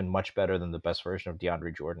Gobert has been much better than the best version of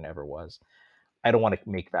DeAndre Jordan ever was. I don't want to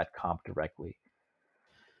make that comp directly,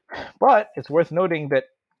 but it's worth noting that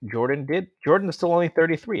Jordan is still only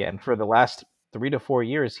 33, and for the last 3 to 4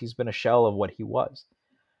 years, he's been a shell of what he was.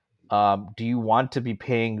 Do you want to be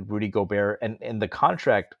paying Rudy Gobert and the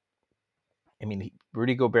contract? I mean,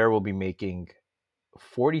 Rudy Gobert will be making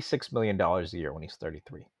 $46 million a year when he's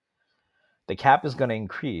 33. The cap is going to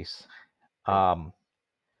increase.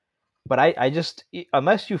 But I just,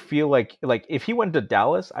 unless you feel like if he went to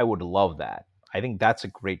Dallas, I would love that. I think that's a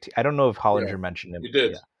great team. I don't know if Hollinger mentioned him. He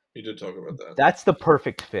did. Yeah. He did talk about that. That's the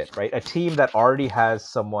perfect fit, right? A team that already has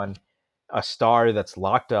someone, a star that's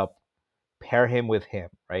locked up, pair him with him,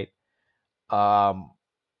 right?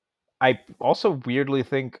 I also weirdly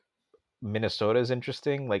think Minnesota is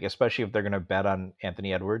interesting, like especially if they're going to bet on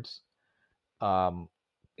Anthony Edwards to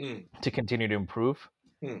continue to improve.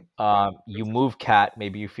 You move Cat,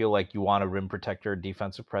 maybe you feel like you want a rim protector,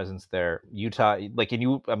 defensive presence there. Utah,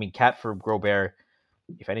 Cat for Gobert.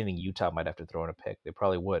 If anything, Utah might have to throw in a pick. They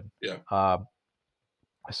probably would. Yeah. But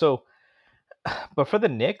for the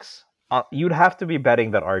Knicks, you'd have to be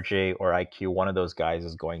betting that RJ or IQ, one of those guys,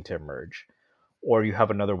 is going to emerge, or you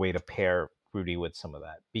have another way to pair Rudy with some of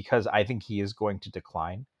that, because I think he is going to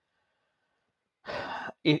decline.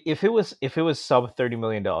 If it was sub $30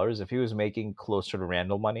 million, if he was making closer to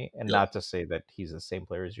Randall money, and not to say that he's the same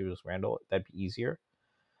player as Julius Randle, that'd be easier.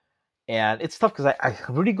 And it's tough because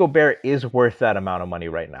Rudy Gobert is worth that amount of money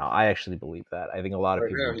right now. I actually believe that. I think a lot of Right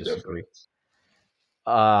people now, would he definitely disagree.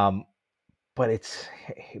 is. But it's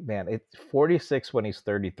 46 when he's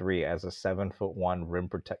 33 as a 7'1" rim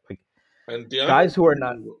protect. Like And guys who are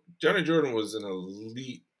not. DeAndre Jordan was an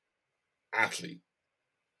elite athlete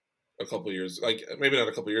a couple years, like maybe not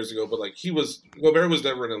a couple years ago, but like Gobert was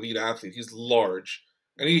never an elite athlete. He's large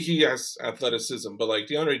and he has athleticism, but like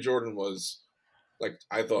DeAndre Jordan was like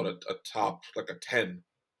I thought a top like a 10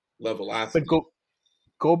 level But athlete.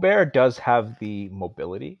 Gobert does have the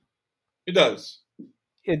mobility. He does.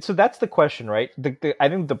 And so that's the question, right? I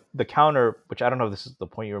think the counter, which I don't know if this is the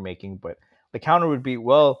point you were making, but the counter would be,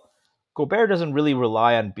 well, Gobert doesn't really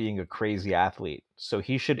rely on being a crazy athlete, so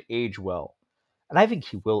he should age well. And I think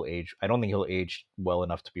he will age. I don't think he'll age well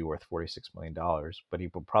enough to be worth $46 million, but he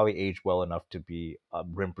will probably age well enough to be a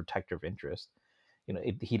rim protector of interest.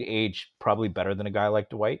 He'd age probably better than a guy like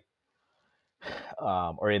Dwight,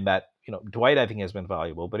 or in that, Dwight I think has been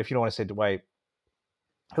valuable. But if you don't want to say Dwight,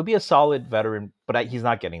 he'll be a solid veteran, but he's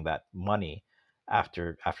not getting that money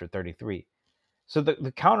after 33. So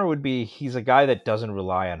the counter would be he's a guy that doesn't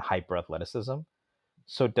rely on hyper athleticism.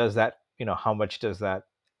 So does that, how much does that?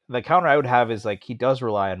 The counter I would have is like he does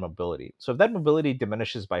rely on mobility. So if that mobility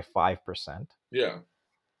diminishes by 5%, Yeah.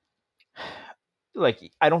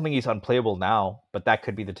 like I don't think he's unplayable now, but that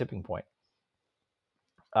could be the tipping point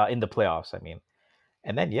in the playoffs. I mean,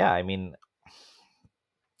 and then yeah, I mean,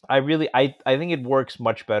 I think it works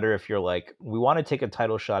much better if you're like, we want to take a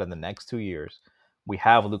title shot in the next 2 years. We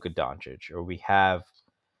have Luka Doncic, or we have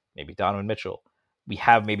maybe Donovan Mitchell. We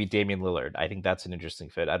have maybe Damian Lillard. I think that's an interesting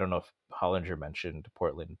fit. I don't know if Hollinger mentioned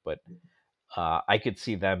Portland, but I could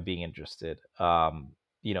see them being interested.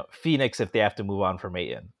 Phoenix if they have to move on from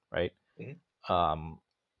Ayton, right? Mm-hmm. Um,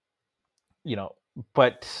 you know,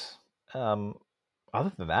 but um,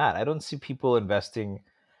 other than that, I don't see people investing.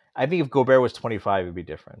 I think if Gobert was 25, it would be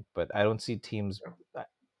different, but I don't see teams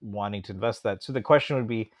wanting to invest that. So the question would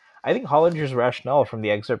be, I think Hollinger's rationale from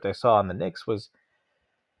the excerpt I saw on the Knicks was,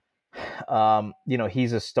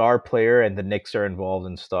 he's a star player and the Knicks are involved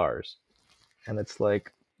in stars. And it's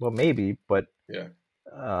like, well, maybe, but, Yeah.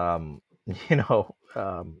 um, you know,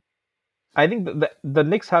 um, I think the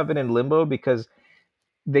Knicks have been in limbo because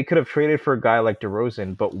they could have traded for a guy like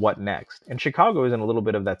DeRozan, but what next? And Chicago is in a little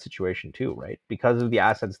bit of that situation too, right? Because of the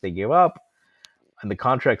assets they gave up and the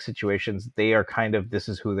contract situations, they are kind of, this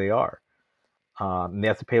is who they are. And they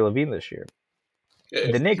have to pay Levine this year.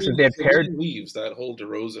 Yeah, The Knicks, if they if had paired, Levine leaves, that whole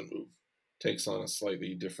DeRozan move takes on a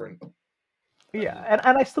slightly different. yeah,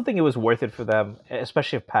 and I still think it was worth it for them,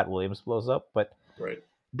 especially if Pat Williams blows up. But Right.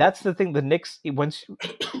 that's the thing. The Knicks, once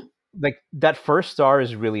like that first star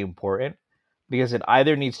is really important because it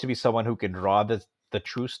either needs to be someone who can draw the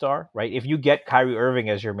true star, right? If you get Kyrie Irving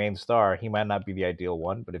as your main star, he might not be the ideal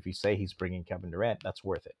one, but if you say he's bringing Kevin Durant, that's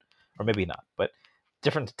worth it, or maybe not. But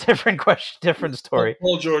different question, different story.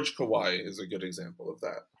 Paul George Kawhi is a good example of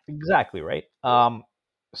that. Exactly right. Yeah.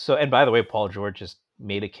 So and by the way, Paul George has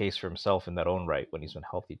made a case for himself in that own right when he's been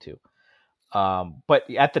healthy too. But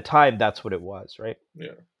at the time, that's what it was, right?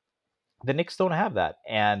 Yeah. The Knicks don't have that,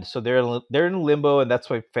 and so they're in limbo, and that's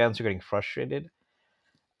why fans are getting frustrated.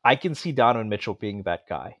 I can see Donovan Mitchell being that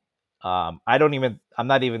guy. I'm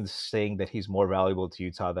not even saying that he's more valuable to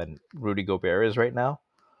Utah than Rudy Gobert is right now,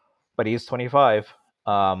 but he's 25,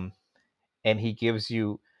 and he gives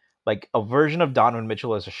you like a version of Donovan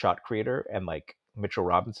Mitchell as a shot creator, and like Mitchell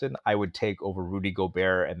Robinson, I would take over Rudy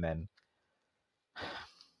Gobert, and then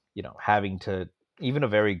having to even a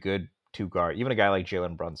very good two guard, even a guy like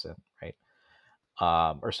Jalen Brunson, right,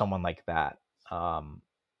 or someone like that.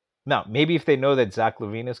 Now, maybe if they know that Zach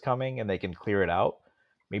LaVine is coming and they can clear it out,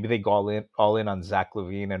 maybe they go all in on Zach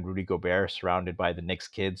LaVine and Rudy Gobert, surrounded by the Knicks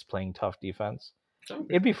kids playing tough defense.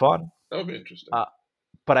 It'd be fun. That would be interesting.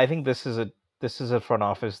 But I think this is a front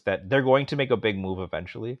office that they're going to make a big move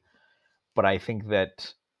eventually. But I think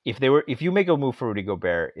that if you make a move for Rudy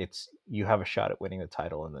Gobert, it's you have a shot at winning the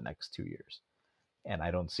title in the next 2 years, and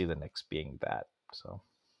I don't see the Knicks being that. So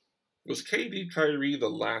Was KD Kyrie the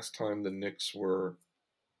last time the Knicks were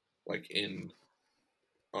like in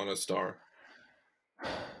on a star?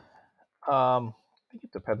 I think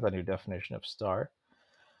it depends on your definition of star.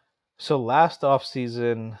 So last off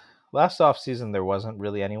season there wasn't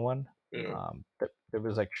really anyone. Yeah. There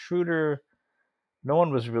was like Schroeder. No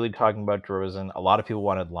one was really talking about DeRozan. A lot of people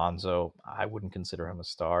wanted Lonzo. I wouldn't consider him a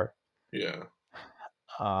star. Yeah.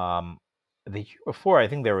 Um, the year before, I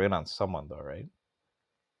think they were in on someone though, right?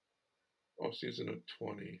 Off season of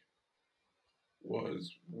 20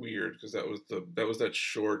 was weird because that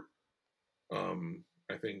short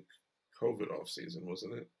I think COVID off season,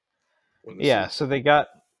 wasn't it? when the Yeah, season. so they got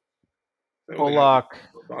That when they had Pollock.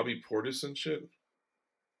 Bobby Portis and shit.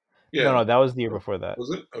 No, Yeah. no, that was the year before that.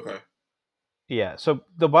 Was it? Okay. Yeah, so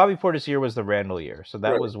the Bobby Portis year was the Randall year. So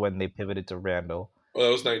that Right. was when they pivoted to Randall. Oh, that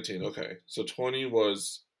was 19. Okay. So 20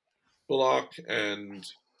 was Bullock and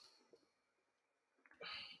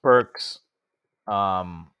Burks,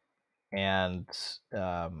 um, and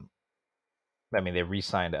um, I mean they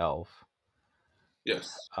re-signed Elf.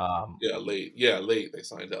 yes. Um, Yeah, late. Yeah, late they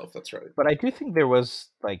signed Elf. That's right. but I do think there was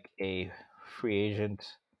like a free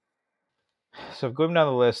agent. So going down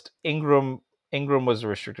the list, Ingram was a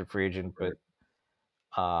restricted free agent, but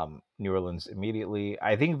Right. New Orleans immediately.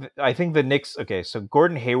 I think the Knicks. Okay, so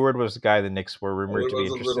Gordon Hayward was the guy the Knicks were Oh, rumored there to be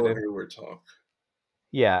was a interested little in. Hayward talk.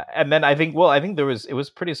 Yeah, and then I think it was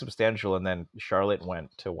pretty substantial, and then Charlotte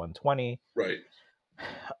went to 120. Right.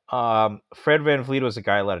 Fred VanVleet was a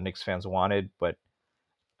guy a lot of Knicks fans wanted, but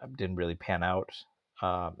didn't really pan out.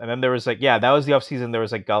 And then there was like, yeah, that was the offseason. There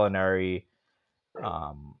was like Gallinari, Right.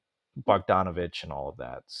 um, Bogdanovich, and all of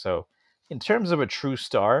that. So in terms of a true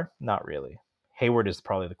star, not really. Hayward is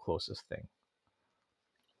probably the closest thing.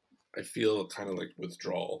 I feel kind of like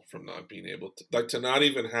withdrawal from not being able to, like, to not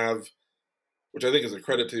even have, which I think is a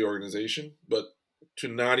credit to the organization, but to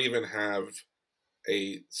not even have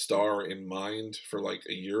a star in mind for like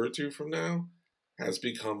a year or two from now has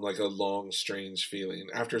become like a long, strange feeling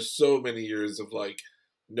after so many years of like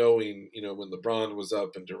knowing, when LeBron was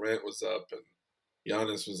up and Durant was up and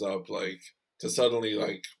Giannis was up, like to suddenly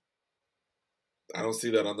like I don't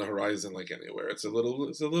see that on the horizon like anywhere. It's a little weird.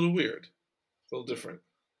 It's a little different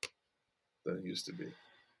than it used to be.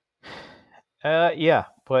 Yeah,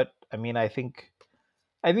 but I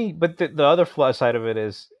mean, but the other flaw side of it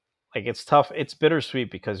is like it's tough. It's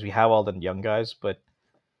bittersweet because we have all the young guys, but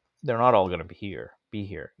they're not all going to be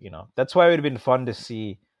here. That's why it would have been fun to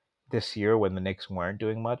see this year when the Knicks weren't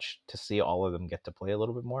doing much to see all of them get to play a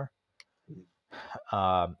little bit more.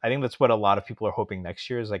 I think that's what a lot of people are hoping next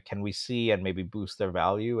year is like, can we see and maybe boost their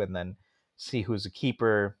value and then see who's a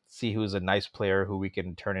keeper, see who's a nice player who we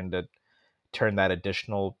can turn that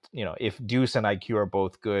additional, if Deuce and IQ are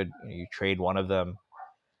both good, you trade one of them.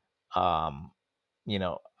 Um,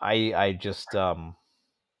 I just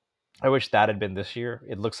I wish that had been this year.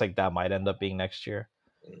 It looks like that might end up being next year.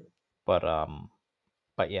 Mm.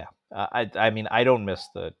 But yeah, I mean I don't miss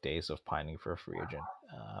the days of pining for a free agent.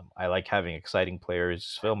 I like having exciting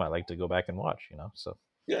players film. I like to go back and watch. So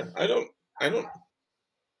Yeah, I don't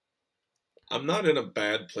I'm not in a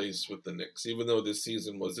bad place with the Knicks, even though this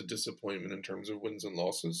season was a disappointment in terms of wins and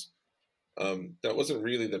losses. That wasn't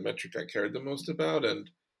really the metric I cared the most about, and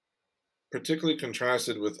particularly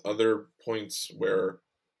contrasted with other points where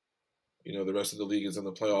the rest of the league is in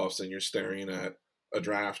the playoffs and you're staring at a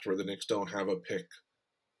draft where the Knicks don't have a pick,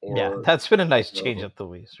 yeah, or that's been a nice you change know, at the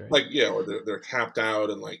least, right? like yeah, or they're capped out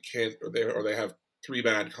and like can't, or they have three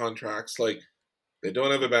bad contracts. Like they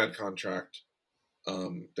don't have a bad contract.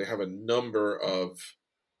 They have a number of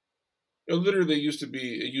literally it used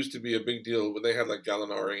to be a big deal when they had like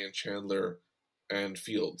Gallinari and Chandler and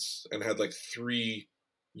Fields and had like three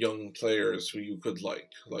young players who you could like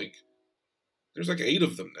there's like eight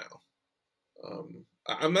of them now.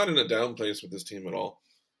 I'm not in a down place with this team at all.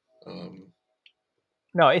 Um,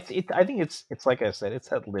 No, I think it's like I said,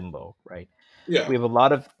 it's at limbo, right? yeah, We have a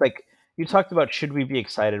lot of like you talked about. Should we be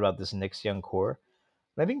excited about this Knicks young core?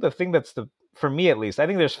 And I think the thing that's the for me at least, I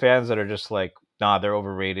think there's fans that are just like, nah, they're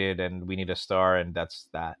overrated, and we need a star, and that's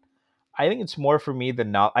that. I think it's more for me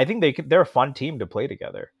than not. I think they're a fun team to play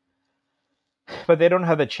together, but they don't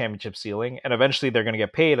have the championship ceiling, and eventually they're going to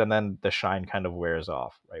get paid, and then the shine kind of wears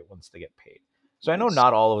off, right? Once they get paid. So I know yes.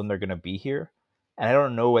 not all of them are going to be here, and I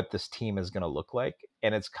don't know what this team is going to look like,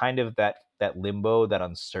 and it's kind of that limbo, that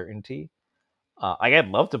uncertainty. I'd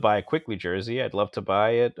love to buy a Quickly jersey. I'd love to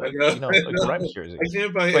buy I know, I a know. Grimes jersey, I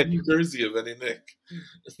can't buy but any jersey of any Nick.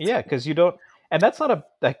 yeah, because you don't, and that's not a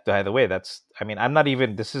like. By the way, that's I mean, I'm not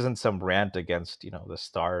even. This isn't some rant against the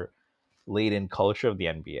star laden culture of the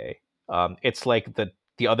NBA. It's like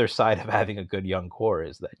the other side of having a good young core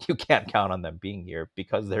is that you can't count on them being here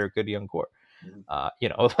because they're a good young core.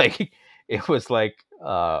 Mhm. Like it was like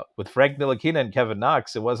with Frank Ntilikina and Kevin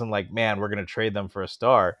Knox, it wasn't like, man, we're gonna trade them for a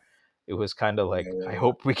star. It was kind of like, Yeah, yeah, I yeah.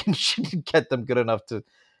 hope we can get them good enough to.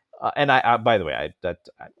 And by the way,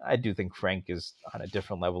 I do think Frank is on a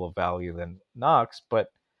different level of value than Knox,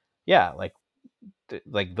 but yeah, like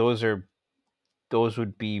those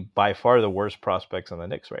would be by far the worst prospects on the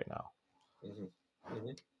Knicks right now. Hmm.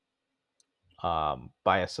 Hmm.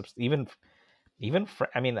 By a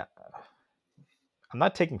I mean, I'm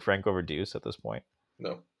not taking Frank over Deuce at this point.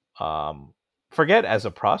 No. Um, forget as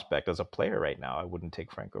a prospect, as a player right now, I wouldn't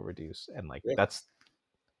take Franco Reduce, and like Yeah. that's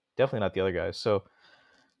definitely not the other guys. So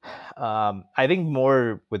I think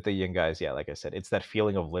more with the young guys, yeah, like I said, it's that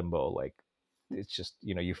feeling of limbo. Like it's just,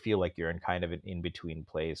 you feel like you're in kind of an in between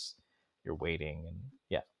place. You're waiting, and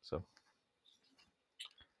yeah. So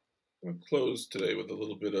I'll close today with a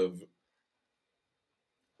little bit of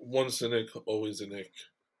once a Nick, always a Nick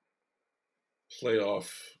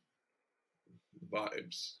playoff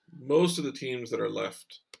vibes. Most of the teams that are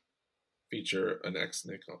left feature an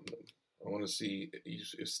ex-Nick on them. I want to see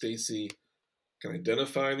if Stacy can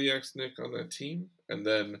identify the ex-Nick on that team, and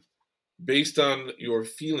then based on your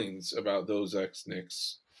feelings about those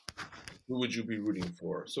ex-Nicks, who would you be rooting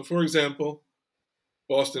for? So, for example,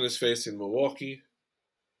 Boston is facing Milwaukee.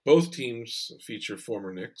 Both teams feature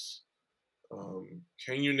former Knicks.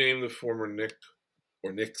 Can you name the former Nick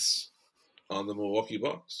or Knicks on the Milwaukee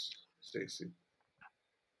Bucks, Stacy?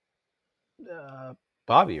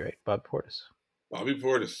 Bobby, right? Bob Portis. Bobby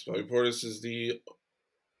Portis. Bobby Portis is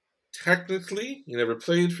technically, he never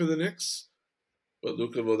played for the Knicks, but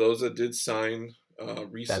Luca Vildoza did sign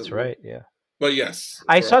recently. That's right, yeah. But yes.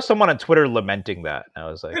 I saw someone on Twitter lamenting that. And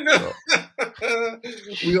I was like, well,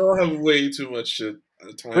 we all have way too much shit.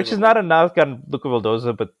 Which is not a knock on Luca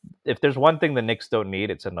Vildoza, but if there's one thing the Knicks don't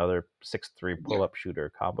need, it's another 6'3" pull-up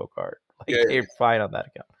shooter combo card. Like, they're fine on that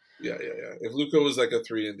account. Yeah. If Luca was like a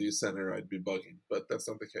 3-and-D center, I'd be bugging, but that's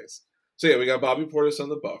not the case. So yeah, we got Bobby Portis on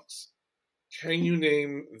the Bucks. Can you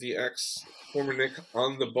name the former Nick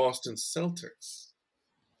on the Boston Celtics?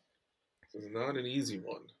 This is not an easy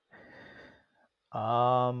one.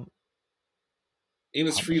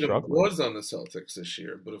 Enes Freedom was on the Celtics this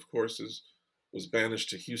year, but of course was banished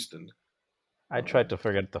to Houston. I tried to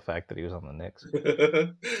forget the fact that he was on the Knicks.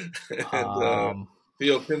 And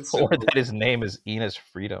Theo Pinson. Or that his name is Enes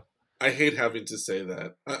Freedom. I hate having to say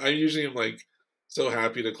that. I usually am like so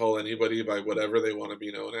happy to call anybody by whatever they want to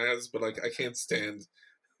be known as, but like I can't stand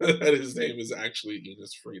that his name is actually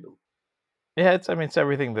Enes Freedom. Yeah, it's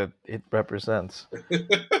everything that it represents.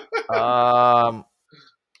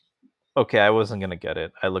 Okay, I wasn't gonna get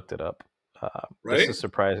it. I looked it up. Right? This is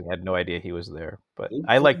surprising. I had no idea he was there, but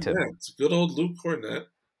I liked him. Good old Luke Cornett,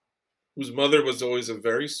 whose mother was always a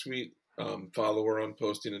very sweet follower on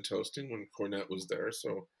Posting and Toasting when Cornett was there.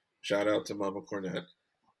 So shout out to Mama Cornett.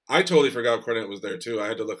 I totally forgot Cornett was there too. I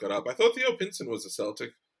had to look it up. I thought Theo Pinson was a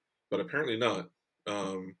Celtic, but apparently not.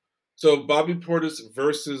 So Bobby Portis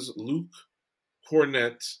versus Luke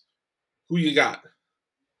Cornett. Who you got?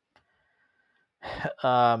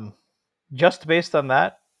 Just based on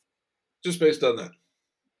that? Just based on that.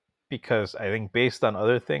 Because I think based on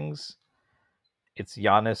other things, it's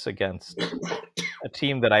Giannis against a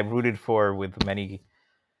team that I rooted for with many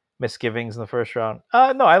misgivings in the first round.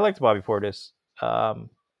 No, I liked Bobby Portis.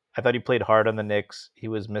 I thought he played hard on the Knicks. He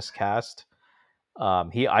was miscast.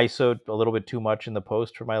 He ISO'd a little bit too much in the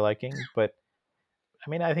post for my liking, but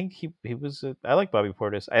I think he was. I like Bobby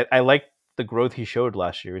Portis. I like the growth he showed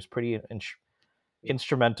last year. He was pretty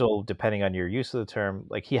instrumental, depending on your use of the term.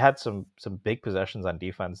 Like he had some big possessions on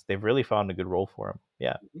defense. They've really found a good role for him.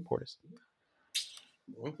 Yeah, Portis.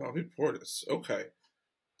 Well, Bobby Portis. Okay.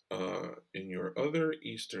 In your other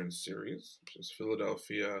Eastern series, which is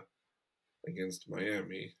Philadelphia against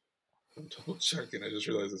Miami, I'm double checking. I just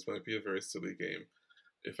realized this might be a very silly game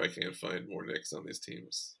if I can't find more Knicks on these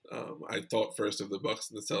teams. I thought first of the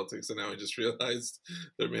Bucks and the Celtics, and now I just realized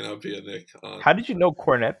there may not be a Nick on. How did you know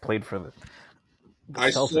Cornett played for the I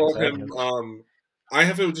saw him. I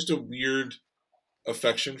have just a weird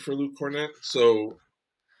affection for Luke Cornett. So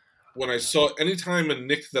when I saw anytime a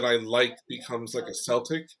Nick that I like becomes like a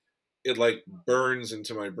Celtic, it like burns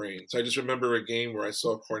into my brain. So I just remember a game where I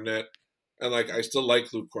saw Cornett, and like I still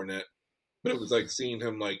like Luke Cornett, but it was like seeing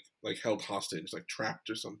him like held hostage, like trapped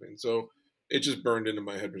or something. So it just burned into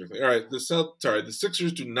my head particularly. All right, the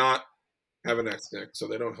Sixers do not have an ex-Nick, so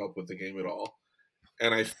they don't help with the game at all.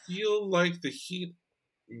 And I feel like the Heat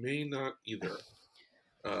may not either.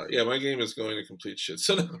 Yeah, my game is going to complete shit.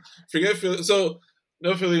 So forget Philly. So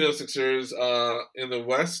no Philly, no Sixers. In the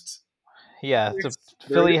West. Yeah, so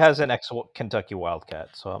Philly has an ex-Kentucky Wildcat,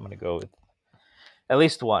 so I'm going to go with at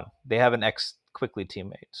least one. They have an ex-Quickly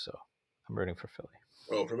teammate, so I'm rooting for Philly.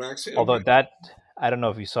 Oh, for Maxey? Although that, I don't know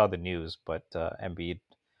if you saw the news, but Embiid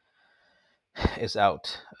is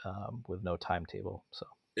out with no timetable. So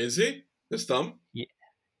is he? His thumb? Yeah.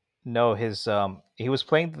 No, his he was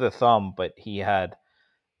playing through the thumb, but he got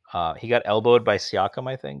elbowed by Siakam,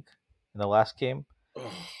 I think, in the last game.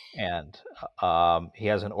 Oh. And he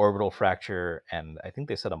has an orbital fracture, and I think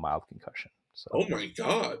they said a mild concussion. So. Oh my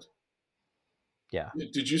god! Yeah.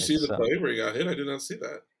 Did you see the play where he got hit? I did not see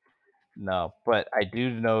that. No, but I do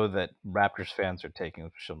know that Raptors fans are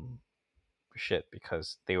taking some shit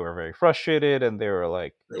because they were very frustrated and they were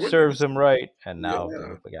like, They were serves him right, and now they yeah,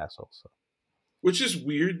 look like assholes. So. which is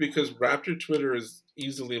weird because Raptor Twitter is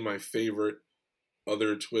easily my favorite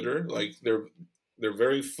other Twitter. Like they're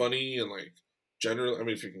very funny and like generally, I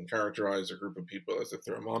mean, if you can characterize a group of people as if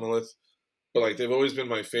they're a monolith, but like they've always been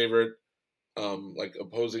my favorite, like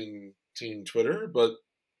opposing team Twitter. But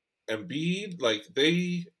Embiid, like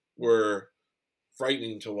they were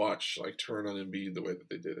frightening to watch, like turn on Embiid the way that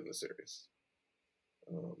they did in the series.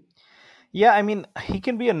 Yeah, I mean, he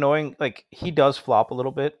can be annoying. Like he does flop a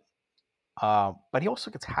little bit, but he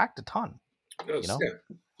also gets hacked a ton. He does, You know, yeah,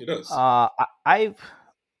 he does.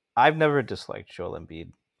 I've never disliked Joel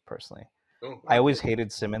Embiid personally. Oh, I always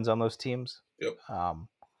hated Simmons on those teams. Yep.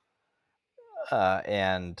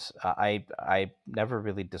 And I never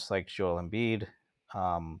really disliked Joel Embiid.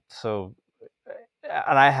 So,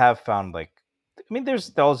 and I have found like, I mean, there's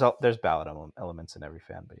ballot elements in every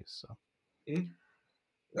fan base. So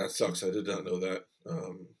that sucks. I did not know that.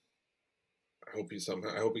 I hope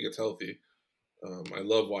he gets healthy. I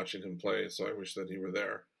love watching him play, so I wish that he were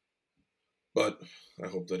there. But I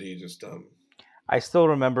hope that he just. I still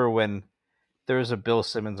remember when there was a Bill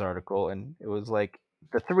Simmons article, and it was like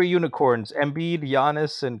the three unicorns: Embiid,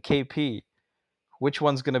 Giannis, and KP. Which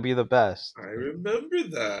one's going to be the best? I remember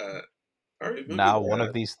that. Now, one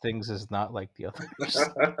of these things is not like the others.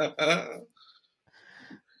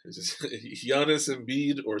 Giannis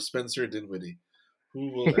Embiid or Spencer Dinwiddie.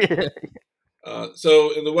 Who will?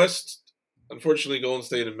 So in the West, unfortunately, Golden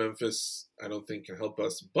State and Memphis, I don't think can help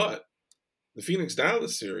us. But the Phoenix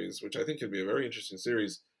Dallas series, which I think could be a very interesting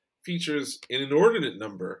series, features an inordinate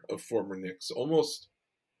number of former Knicks, almost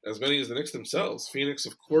as many as the Knicks themselves. Phoenix,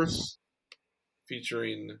 of course,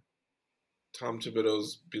 featuring Tom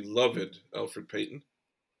Thibodeau's beloved Elfrid Payton.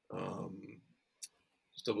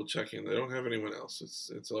 Just double checking, they don't have anyone else.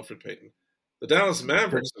 It's Elfrid Payton. The Dallas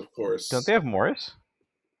Mavericks, of course. Don't they have Morris?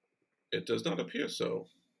 It does not appear so.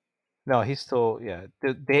 No, he's still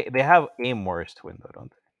They have a Morris twin though,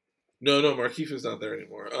 don't they? No, Markieff is not there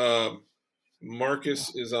anymore.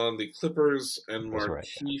 Marcus is on the Clippers, and That's Markieff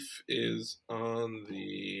right, is on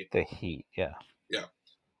the Heat. Yeah.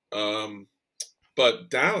 But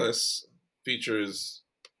Dallas features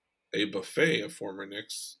a buffet of former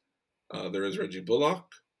Knicks. There is Reggie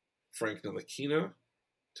Bullock, Frank Ntilikina,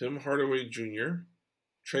 Tim Hardaway Jr.,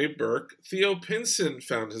 Trey Burke, Theo Pinson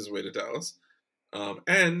found his way to Dallas,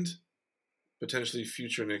 and potentially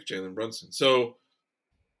future Knick Jalen Brunson. So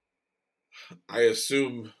I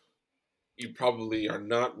assume you probably are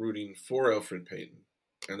not rooting for Elfrid Payton,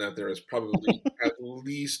 and that there is probably at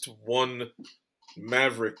least one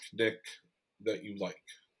Maverick Knick that you like.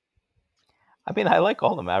 I mean, I like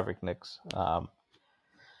all the Maverick Knicks. I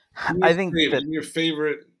think give me your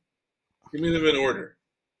favorite. Give me them in order,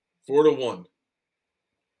 4 to 1.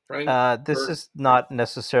 Frank, this is not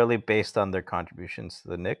necessarily based on their contributions to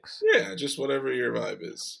the Knicks. Yeah, just whatever your vibe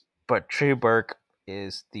is. But Trey Burke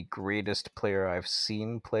is the greatest player I've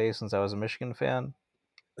seen play since I was a Michigan fan,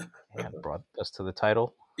 and brought us to the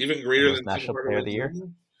title. Even greater than National Player of the Year.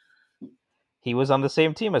 He was on the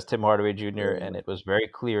same team as Tim Hardaway Jr., and it was very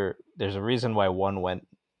clear. There's a reason why one went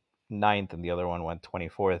 9th and the other one went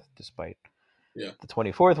 24th, despite the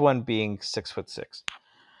 24th one being 6'6".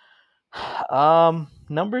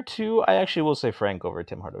 Number 2, I actually will say Frank over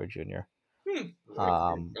Tim Hardaway Jr.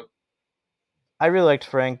 I really liked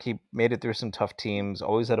Frank. He made it through some tough teams,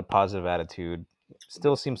 always had a positive attitude,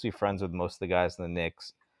 still seems to be friends with most of the guys in the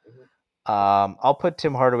Knicks. I'll put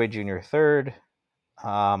Tim Hardaway Jr. third.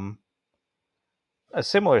 A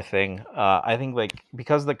similar thing. I think like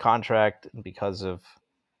because of the contract and because of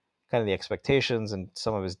kind of the expectations and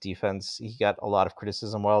some of his defense, he got a lot of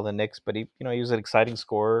criticism while the Knicks, but he was an exciting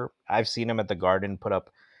scorer. I've seen him at the Garden I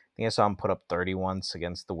think I saw him put up 30 once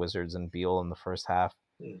against the Wizards and Beal in the first half.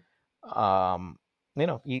 He's a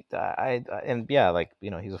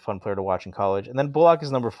fun player to watch in college. And then Bullock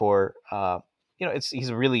is number 4. He's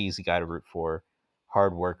a really easy guy to root for.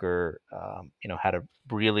 Hard worker, had a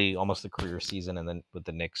really almost a career season, and then with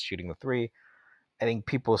the Knicks shooting the 3. I think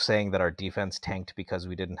people saying that our defense tanked because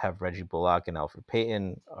we didn't have Reggie Bullock and Elfrid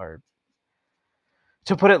Payton are,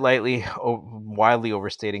 to put it lightly, wildly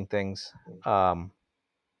overstating things. I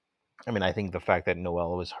think the fact that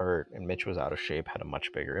Noel was hurt and Mitch was out of shape had a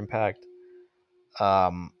much bigger impact.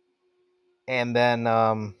 And then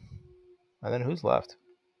who's left?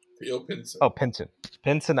 Theo Pinson. Oh,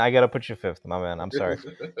 Pinson, I gotta put you 5th, my man. I'm sorry.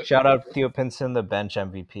 Shout out Theo Pinson, the bench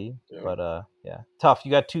MVP. Yeah. But tough.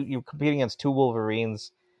 You're competing against 2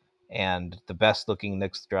 Wolverines and the best looking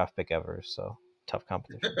Knicks draft pick ever. So tough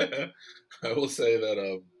competition. I will say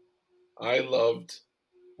that I loved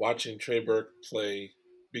watching Trey Burke play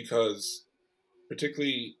because,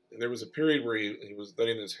 particularly, there was a period where he was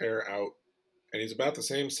letting his hair out, and he's about the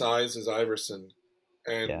same size as Iverson,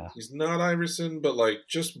 and Yeah. he's not Iverson, but like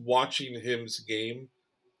just watching him's game,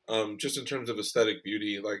 just in terms of aesthetic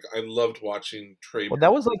beauty, like I loved watching Trey. Well,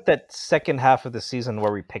 that was like that second half of the season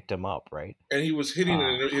where we picked him up, right? And he was hitting Ah.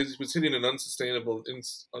 an unsustainable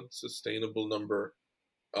number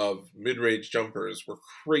of mid-range jumpers were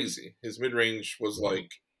crazy. His mid-range was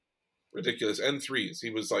like ridiculous, and threes. He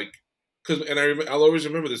was like, I'll always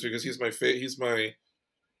remember this because he's my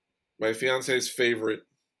fiance's favorite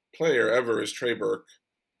player ever is Trey Burke.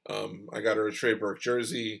 I got her a Trey Burke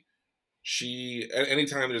jersey.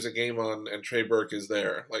 Anytime there's a game on and Trey Burke is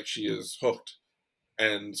there, like she is hooked.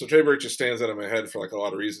 And so Trey Burke just stands out of my head for like a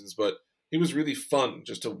lot of reasons, but he was really fun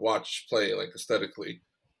just to watch play, like aesthetically.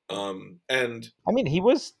 And I mean,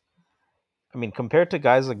 compared to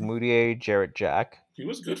guys like Moutier, Jarrett Jack, he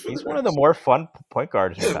was good for he's the one of the Knicks. more fun point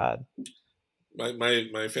guards we've had.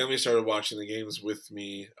 My family started watching the games with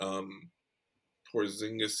me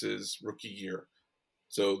Porzingis' rookie year.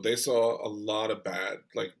 So they saw a lot of bad,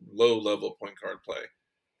 like low-level point guard play.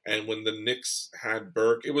 And when the Knicks had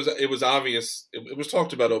Burke, it was obvious. It was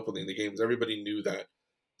talked about openly in the games. Everybody knew that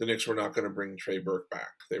the Knicks were not going to bring Trey Burke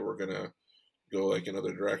back. They were going to go like in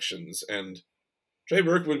other directions. And Trey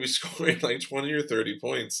Burke would be scoring like 20 or 30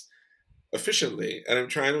 points efficiently. And I'm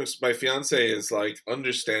trying to. My fiance is like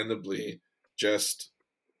understandably just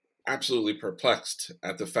absolutely perplexed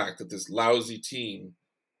at the fact that this lousy team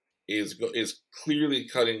is clearly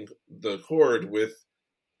cutting the cord with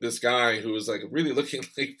this guy who was like really looking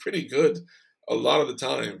like pretty good a lot of the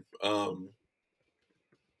time. That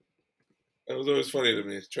was always funny to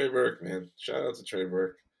me. Trey Burke, man. Shout out to Trey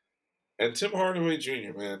Burke. And Tim Hardaway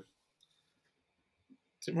Jr., man.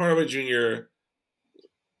 Tim Hardaway Jr.,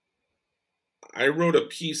 I wrote a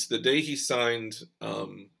piece the day he signed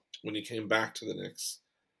when he came back to the Knicks.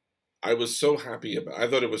 I was so happy about it. I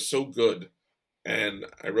thought it was so good. And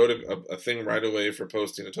I wrote a thing right away for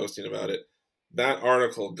posting and toasting about it. That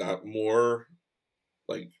article got more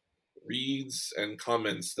like reads and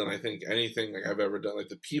comments than I think anything like I've ever done. Like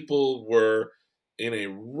the people were in a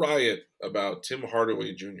riot about Tim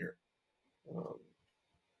Hardaway Jr.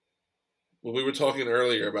 When we were talking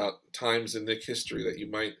earlier about times in Knick history that you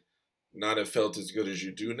might not have felt as good as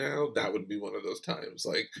you do now, that would be one of those times.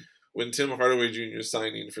 Like when Tim Hardaway Jr.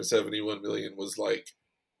 signing for $71 million was like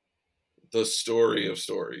the story of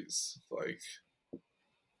stories. Like,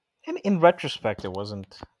 And in retrospect, it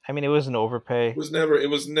wasn't. I mean, it was an overpay. It was never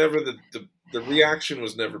the reaction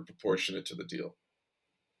was never proportionate to the deal.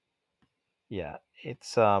 Yeah,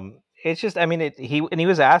 it's just. I mean, he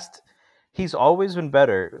was asked. He's always been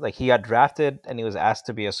better. Like he got drafted and he was asked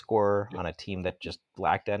to be a scorer on a team that just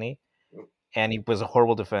lacked any, and he was a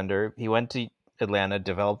horrible defender. He went to Atlanta,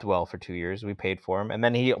 developed well for 2 years. We paid for him, and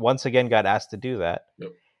then he once again got asked to do that.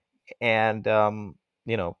 Yep. And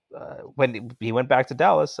when he went back to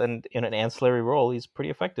Dallas and in an ancillary role, he's pretty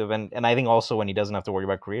effective. And I think also when he doesn't have to worry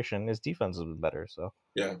about creation, his defense has been better. So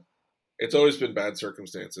yeah, it's always been bad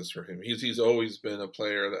circumstances for him. He's always been a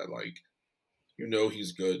player that like,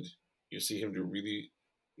 he's good. You see him to really,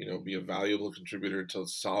 be a valuable contributor to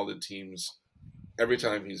solid teams. Every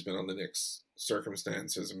time he's been on the Knicks,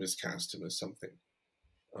 circumstances miscast him as something.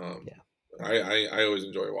 I always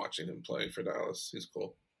enjoy watching him play for Dallas. He's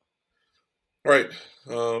cool. All right.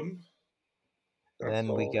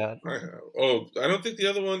 Then we got. I don't think the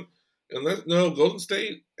other one, Golden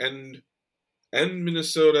State and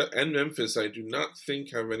Minnesota and Memphis. I do not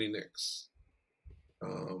think have any Knicks.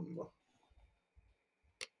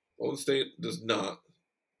 Golden State does not.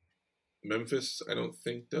 Memphis, I don't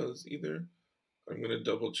think does either. I'm gonna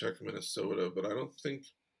double check Minnesota, but I don't think.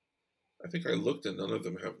 I think I looked and none of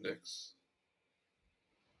them have Knicks.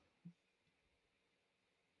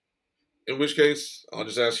 In which case, I'll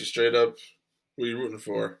just ask you straight up, who are you rooting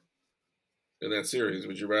for in that series?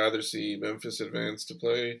 Would you rather see Memphis advance to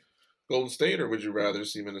play Golden State, or would you rather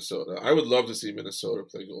see Minnesota? I would love to see Minnesota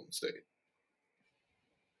play Golden State.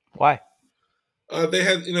 Why? They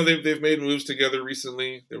had, they've made moves together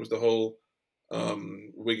recently. There was the whole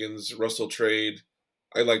Wiggins-Russell trade.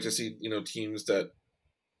 I like to see, teams that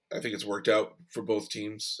I think it's worked out for both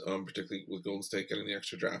teams, particularly with Golden State getting the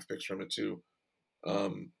extra draft picks from it too.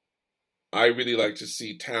 I really like to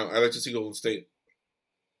see I like to see Golden State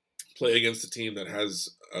play against a team that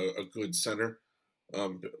has a good center, a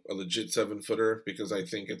legit 7-footer, because I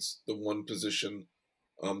think it's the one position.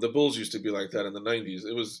 The Bulls used to be like that in the 90s.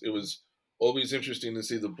 It was always interesting to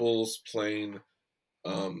see the Bulls playing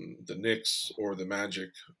the Knicks or the Magic,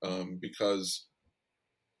 because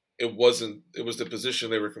it was the position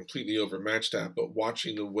they were completely overmatched at. But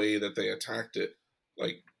watching the way that they attacked it,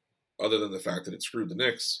 like, other than the fact that it screwed the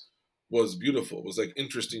Knicks, was beautiful. It was like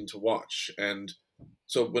interesting to watch. And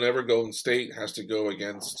so whenever Golden State has to go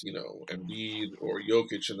against, Embiid or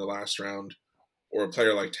Jokic in the last round, or a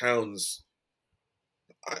player like Towns,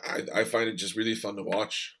 I find it just really fun to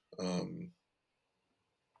watch. And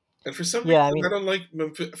for some Yeah, I reason, mean, I don't like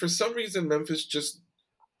Memphis. For some reason, Memphis just,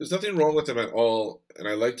 there's nothing wrong with them at all, and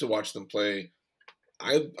I like to watch them play.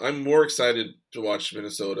 I'm more excited to watch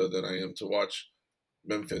Minnesota than I am to watch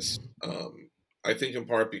Memphis. I think in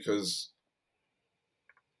part because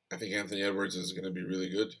I think Anthony Edwards is going to be really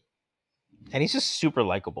good. and he's just super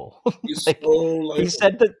likable. He's Like, so he likable.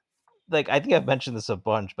 said that, like, I think I've mentioned this a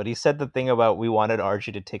bunch, but he said the thing about we wanted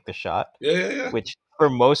Archie to take the shot, Yeah. which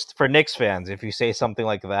for Knicks fans, if you say something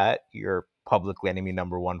like that, you're publicly enemy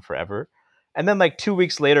number one forever. And then like 2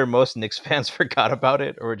 weeks later, most Knicks fans forgot about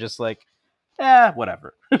it or were just like,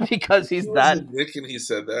 whatever, because If he's it was that. a Nick and he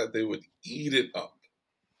said that, they would eat it up.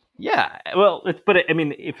 Yeah, well, I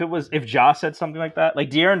mean, if Ja said something like that,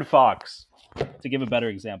 like De'Aaron Fox, to give a better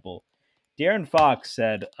example, De'Aaron Fox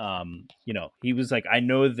said, he was like, I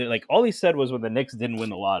know that, like, all he said was when the Knicks didn't win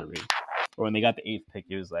the lottery or when they got the 8th pick,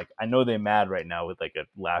 he was like, I know they're mad right now with like a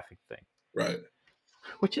laughing thing, Right.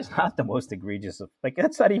 which is not the most egregious of, like,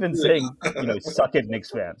 that's not even saying, suck it,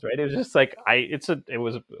 Knicks fans, right? It was just like, it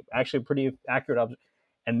was actually pretty accurate.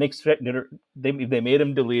 And Knicks, they made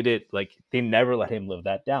him delete it. Like, they never let him live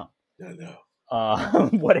that down. I know.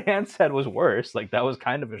 What Ant said was worse. Like, that was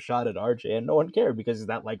kind of a shot at RJ, and no one cared because he's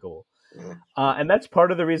that likable. And that's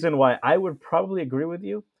part of the reason why I would probably agree with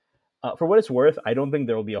you. For what it's worth, I don't think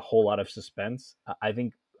there will be a whole lot of suspense. I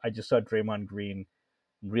think I just saw Draymond Green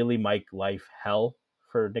really make life hell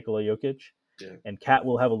for Nikola Jokic, and Cat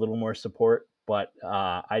will have a little more support, but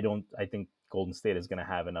I think Golden State is going to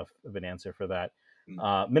have enough of an answer for that.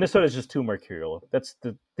 Minnesota is just too mercurial.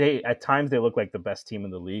 At times they look like the best team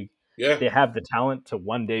in the league. Yeah. They have the talent to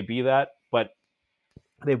one day be that, but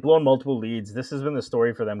they've blown multiple leads. This has been the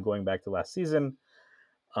story for them going back to last season.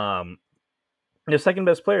 Their second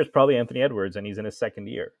best player is probably Anthony Edwards, and he's in his second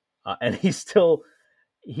year. And he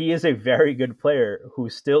is a very good player who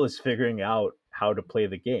still is figuring out how to play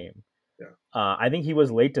the game. Yeah. I think he was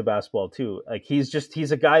late to basketball too. Like, he's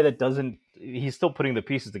a guy that he's still putting the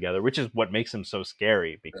pieces together, which is what makes him so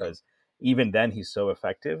scary, because even then he's so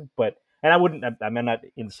effective. And I'm not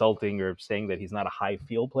insulting or saying that he's not a high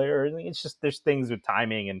field player or anything. It's just, there's things with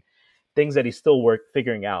timing and things that he's still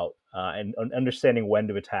figuring out, and understanding when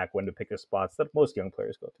to attack, when to pick his spots that most young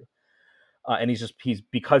players go through. And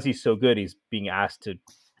because he's so good, he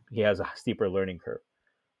has a steeper learning curve.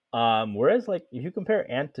 Whereas, like, if you compare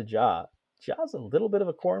Ant to Ja's a little bit of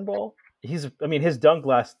a cornball. His dunk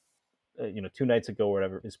last, 2 nights ago or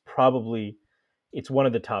whatever is probably, it's one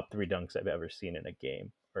of the top 3 dunks I've ever seen in a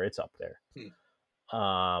game, or it's up there.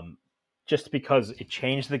 Just because it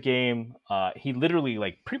changed the game. He literally,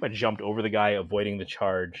 like, pretty much jumped over the guy, avoiding the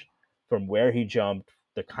charge from where he jumped,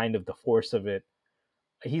 the force of it.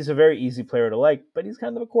 He's a very easy player to like, but he's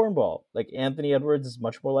kind of a cornball. Like, Anthony Edwards is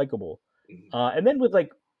much more likable. And then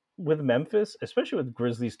with Memphis, especially with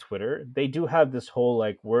Grizzlies Twitter, they do have this whole,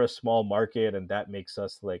 like, we're a small market and that makes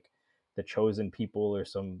us like the chosen people or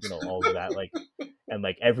some, all of that. Like, and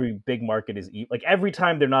like every big market is like every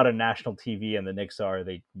time they're not on national TV and the Knicks are,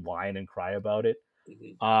 they whine and cry about it.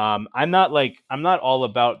 I'm not all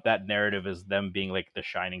about that narrative as them being like the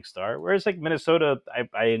shining star. Whereas like Minnesota,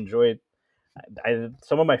 I enjoyed.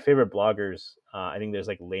 Some of my favorite bloggers, I think there's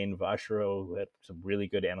like Lane Vachereau, who had some really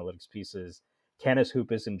good analytics pieces. Canis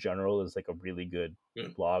Hoopus in general is like a really good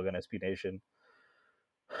blog on SB Nation.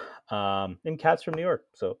 And Cat's from New York.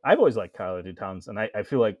 So I've always liked Kyle Towns. And I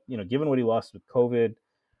feel like, given what he lost with COVID,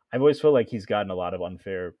 I've always felt like he's gotten a lot of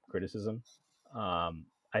unfair criticism. I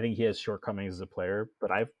think he has shortcomings as a player,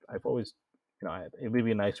 but I've always, it would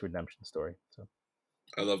be a nice redemption story. So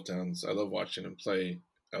I love Towns. I love watching him play.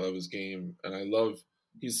 I love his game, and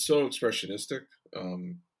he's so expressionistic.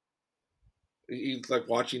 He's like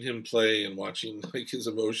watching him play and watching like his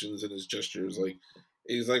emotions and his gestures. Like,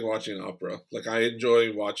 he's like watching opera. Like, I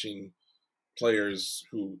enjoy watching players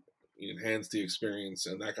who enhance the experience,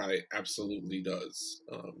 and that guy absolutely does.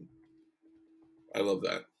 I love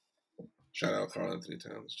that. Shout out Karl Anthony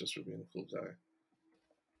Towns just for being a cool guy.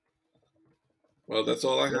 Well, that's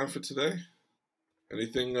all I have for today.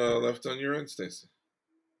 Anything left on your end, Stacey?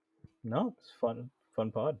 No, it's fun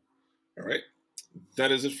pod. All right.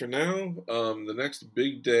 That is it for now. The next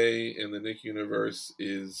big day in the Knick universe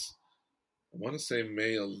is I want to say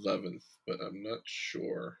May 11th, but I'm not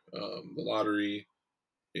sure. The lottery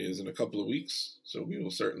is in a couple of weeks, so we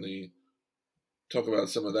will certainly talk about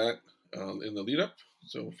some of that in the lead up.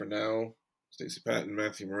 So for now, Stacey Patton,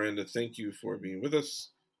 Matthew Miranda, thank you for being with us.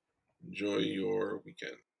 Enjoy your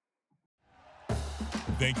weekend.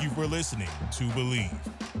 Thank you for listening to Believe.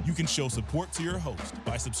 You can show support to your host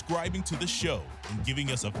by subscribing to the show and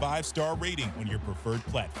giving us a 5-star rating on your preferred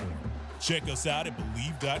platform. Check us out at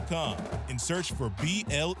Believe.com and search for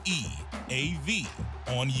BLEAV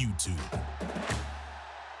on YouTube.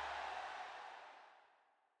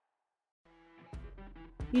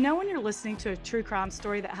 You know when you're listening to a true crime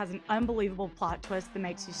story that has an unbelievable plot twist that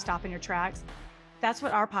makes you stop in your tracks? That's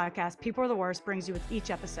what our podcast, People Are the Worst, brings you with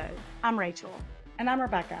each episode. I'm Rachel. And I'm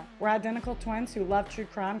Rebecca. We're identical twins who love true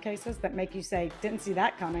crime cases that make you say, didn't see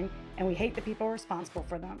that coming, and we hate the people responsible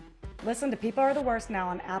for them. Listen to People Are the Worst now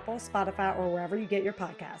on Apple, Spotify, or wherever you get your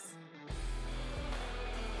podcasts.